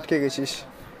পেছনে, আটকে গেছিস।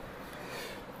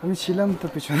 আমি ছিলাম তো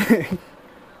পেছনে।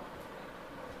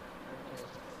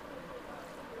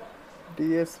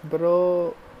 डीएस ब्रो,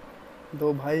 दो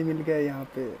भाई मिल गए यहाँ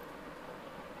पे।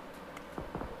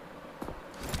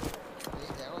 এই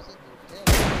দেখো সে দূর থেকে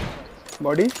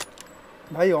বডি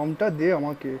ভাই, অমটা দে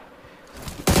আমাকে।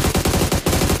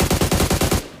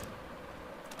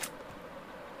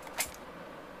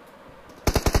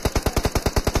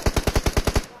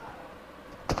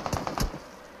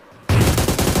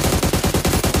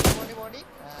 বডি বডি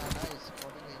হ্যাঁ নাইস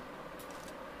বডি নেই।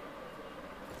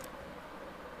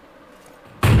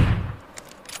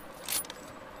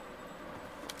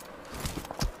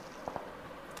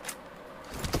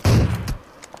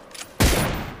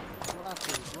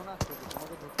 জোন আসছে,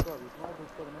 তোমাকে ঢুকতে হবে, তোমাকে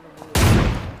ঢুকতে হবে, নাহলে মরে যাবে।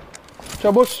 চ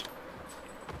বস।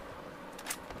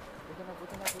 পেছনে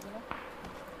পেছনে পেছনে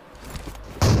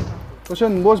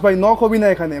প্রশান্ত বস ভাই, নক হবি না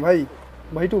এখানে ভাই।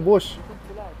 ভাইটু বস, পিছন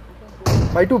চলে আয়, পিছন চলে আয়।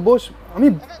 ভাইটু বস। আমি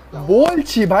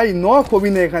বলছি ভাই, নক হবি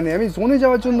না এখানে, আমি জোনে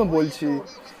যাওয়ার জন্য বলছি।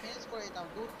 ফেন্স করে দিতাম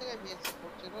দূর থেকে ফেন্স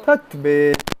করছিল। থাক বে।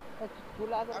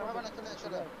 চলে আসো, আর বাবা না চলে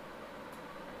চলে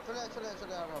চলে চলে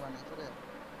চলে আর বাবা না চলে।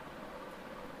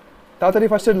 তাড়াতাড়ি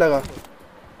ফার্স্ট এড লাগা।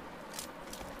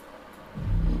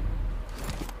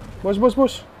 বস বস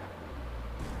বস।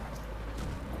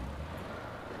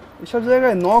 এসব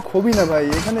জায়গায় নক হবি না ভাই,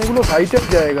 এখানে এগুলো ফাইটের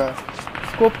জায়গা,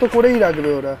 স্কোপ তো করেই রাখবে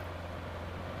ওরা।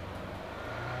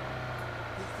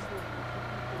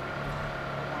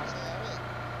 মাসে যাবে।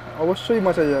 অবশ্যই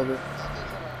বাঁচা যাবে। তাতে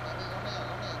চলো তাতে জনে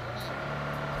জনে জনে।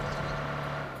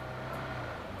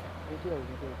 ভিডিও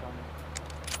ভিডিও সামনে।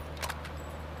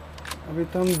 अभी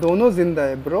तो हम दोनों जिंदा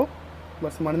है ब्रो,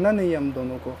 बस मरना नहीं है हम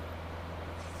दोनों को।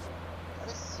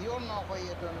 আরে সিওর নক হয়ে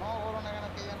যেত নক হলো না কেন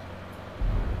কে জানে।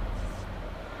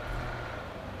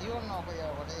 সিওর নক হয়ে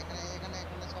যাবে বলে এখানে এখানে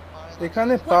এখানে সব পাহাড়ে দাঁড়িয়ে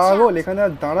এখানে গেছে। পাগল, এখানে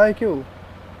আর দাঁড়ায় কেউ?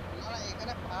 না না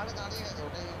এখানে পাহাড়ে দাঁড়িয়ে গেছে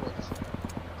ওটাই বলছি।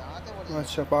 দাঁড়াতে বলি।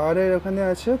 আচ্ছা, পাহাড়ের ওখানে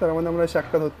আছে, তার মানে আমরা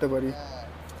শাকটা ধরতে পারি। হ্যাঁ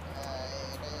হ্যাঁ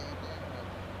এটাই এটাই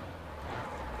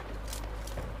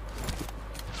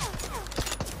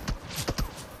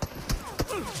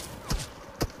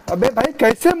अबे भाई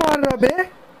कैसे मार रहा बे,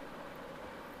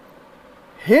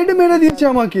 হেড মেরে দিচ্ছে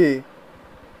আমাকে।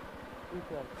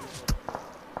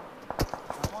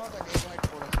 আমারও তো ডেট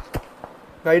পড়েছে।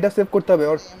 গাড়িটা সেভ করতে হবে,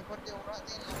 আর এম4 দিয়ে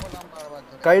ওড়াতেই না বললাম বারবার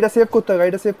ধরে। গাড়িটা সেভ করতে হবে,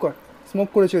 গাড়িটা সেভ কর। স্মোক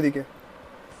করেছে ওদিকে।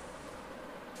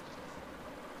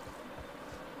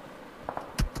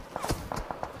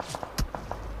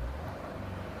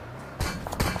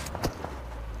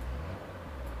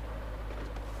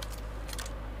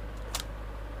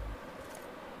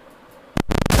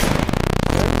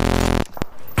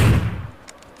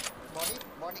 বডি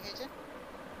বডি খেয়েছে।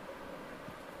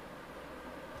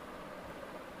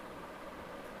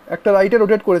 একটা রাইটে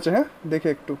রোটেট করেছে, হ্যাঁ দেখে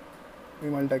একটু ওই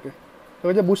মালটাকে। তোর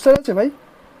কাছে বুস্টার আছে ভাই?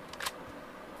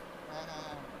 হ্যাঁ হ্যাঁ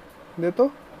হ্যাঁ দে তো।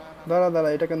 না না দাঁড়া দাঁড়া,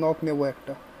 এটাকে নক নেবো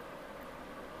একটা।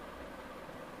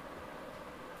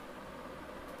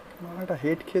 মারাটা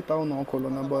হেড খেয়ে তাও নক হলো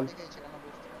না, বল। বডি খেয়েছে কেন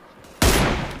বুঝতে পারছি।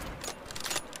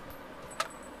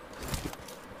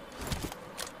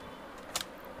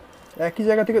 একই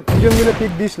জায়গা থেকে দুজন মিলে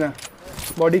পিক দিস না,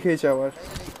 বডি খেয়েছে আবার।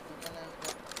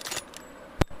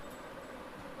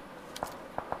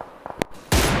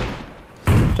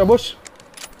 চ বস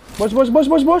বস বস বস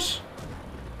বস বস।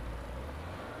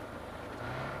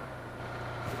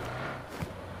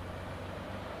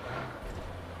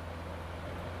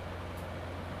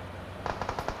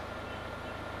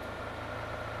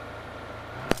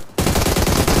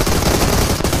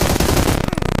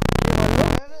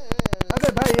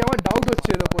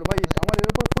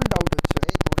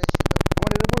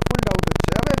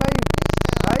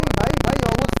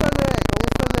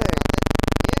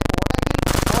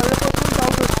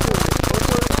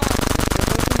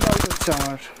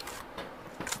 আমার।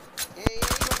 এই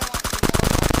ওটা মারছে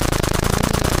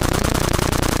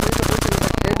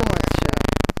হেড মারছে।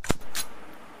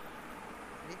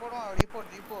 রিপোর্ট মারো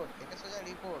রিপোর্ট এটা সোজা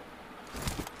রিপোর্ট।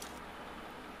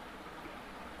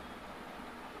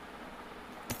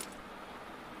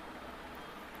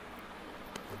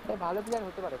 এ ভালো প্লেয়ার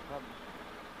হতে পারে, খারাপ না।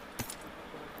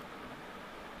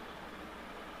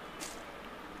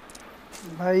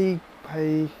 भाई भाई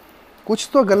कुछ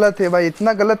तो गलत है भाई,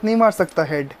 इतना गलत नहीं मार सकता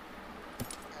हेड।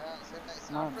 হ্যাঁ সেটাই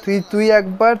না সামনে তুই চালা।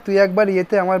 তুই একবার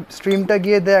ইয়েতে আমার স্ট্রিমটা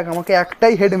গিয়ে দেখ, আমাকে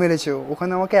একটাই হেড মেরেছে ও।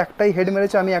 ওখানে আমাকে একটাই হেড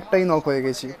মেরেছে, আমি আমার একটাই তো নক হয়ে সবকটা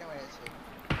গেছি। হেড মেরেছে।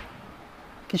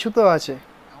 কিছু তো আছে,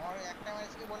 আমার একটা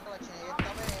মেরেছে কি বলতে পারছি না এর,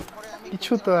 তবে এরপরে আমি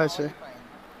কিছু তো খেলছিলাম না আছে। আওয়াজই পাইনি।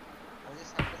 ওই যে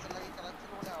সাপ্রেসার লাগিয়ে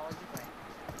চালাচ্ছিল বলে আওয়াজই পাইনি।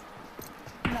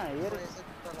 না এর এরপরে এসে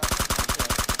দুটো লাগলো।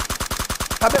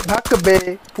 আবে ভাগ বে,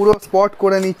 পুরো স্পট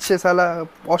করে নিচ্ছে শালা,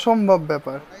 অসম্ভব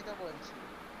ব্যাপার। ওটাই তো বলছি।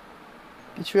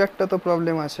 কিছু একটা তো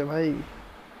প্রবলেম আছে ভাই।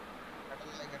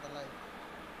 এটা লাই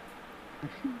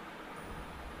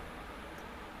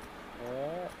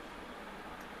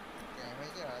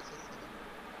ড্যামেজে আছে সেটা।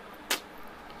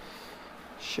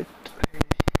 शिट।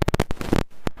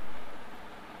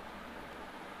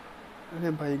 अरे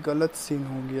भाई गलत सीन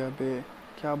हो गया बे,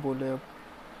 क्या बोले अब।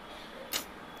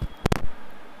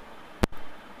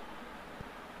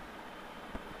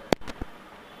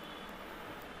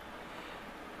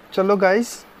 चलो गाइस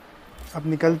अब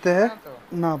निकलते हैं। না তো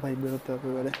ना भाई बेरोते हैं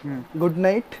एबारे। হুম गुड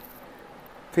नाइट,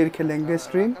 फिर खेलेंगे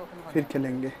स्ट्रीम, রাতেও খেলবো फिर না।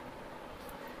 खेलेंगे।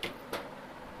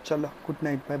 चलो गुड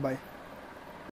नाइट, बाय बाय।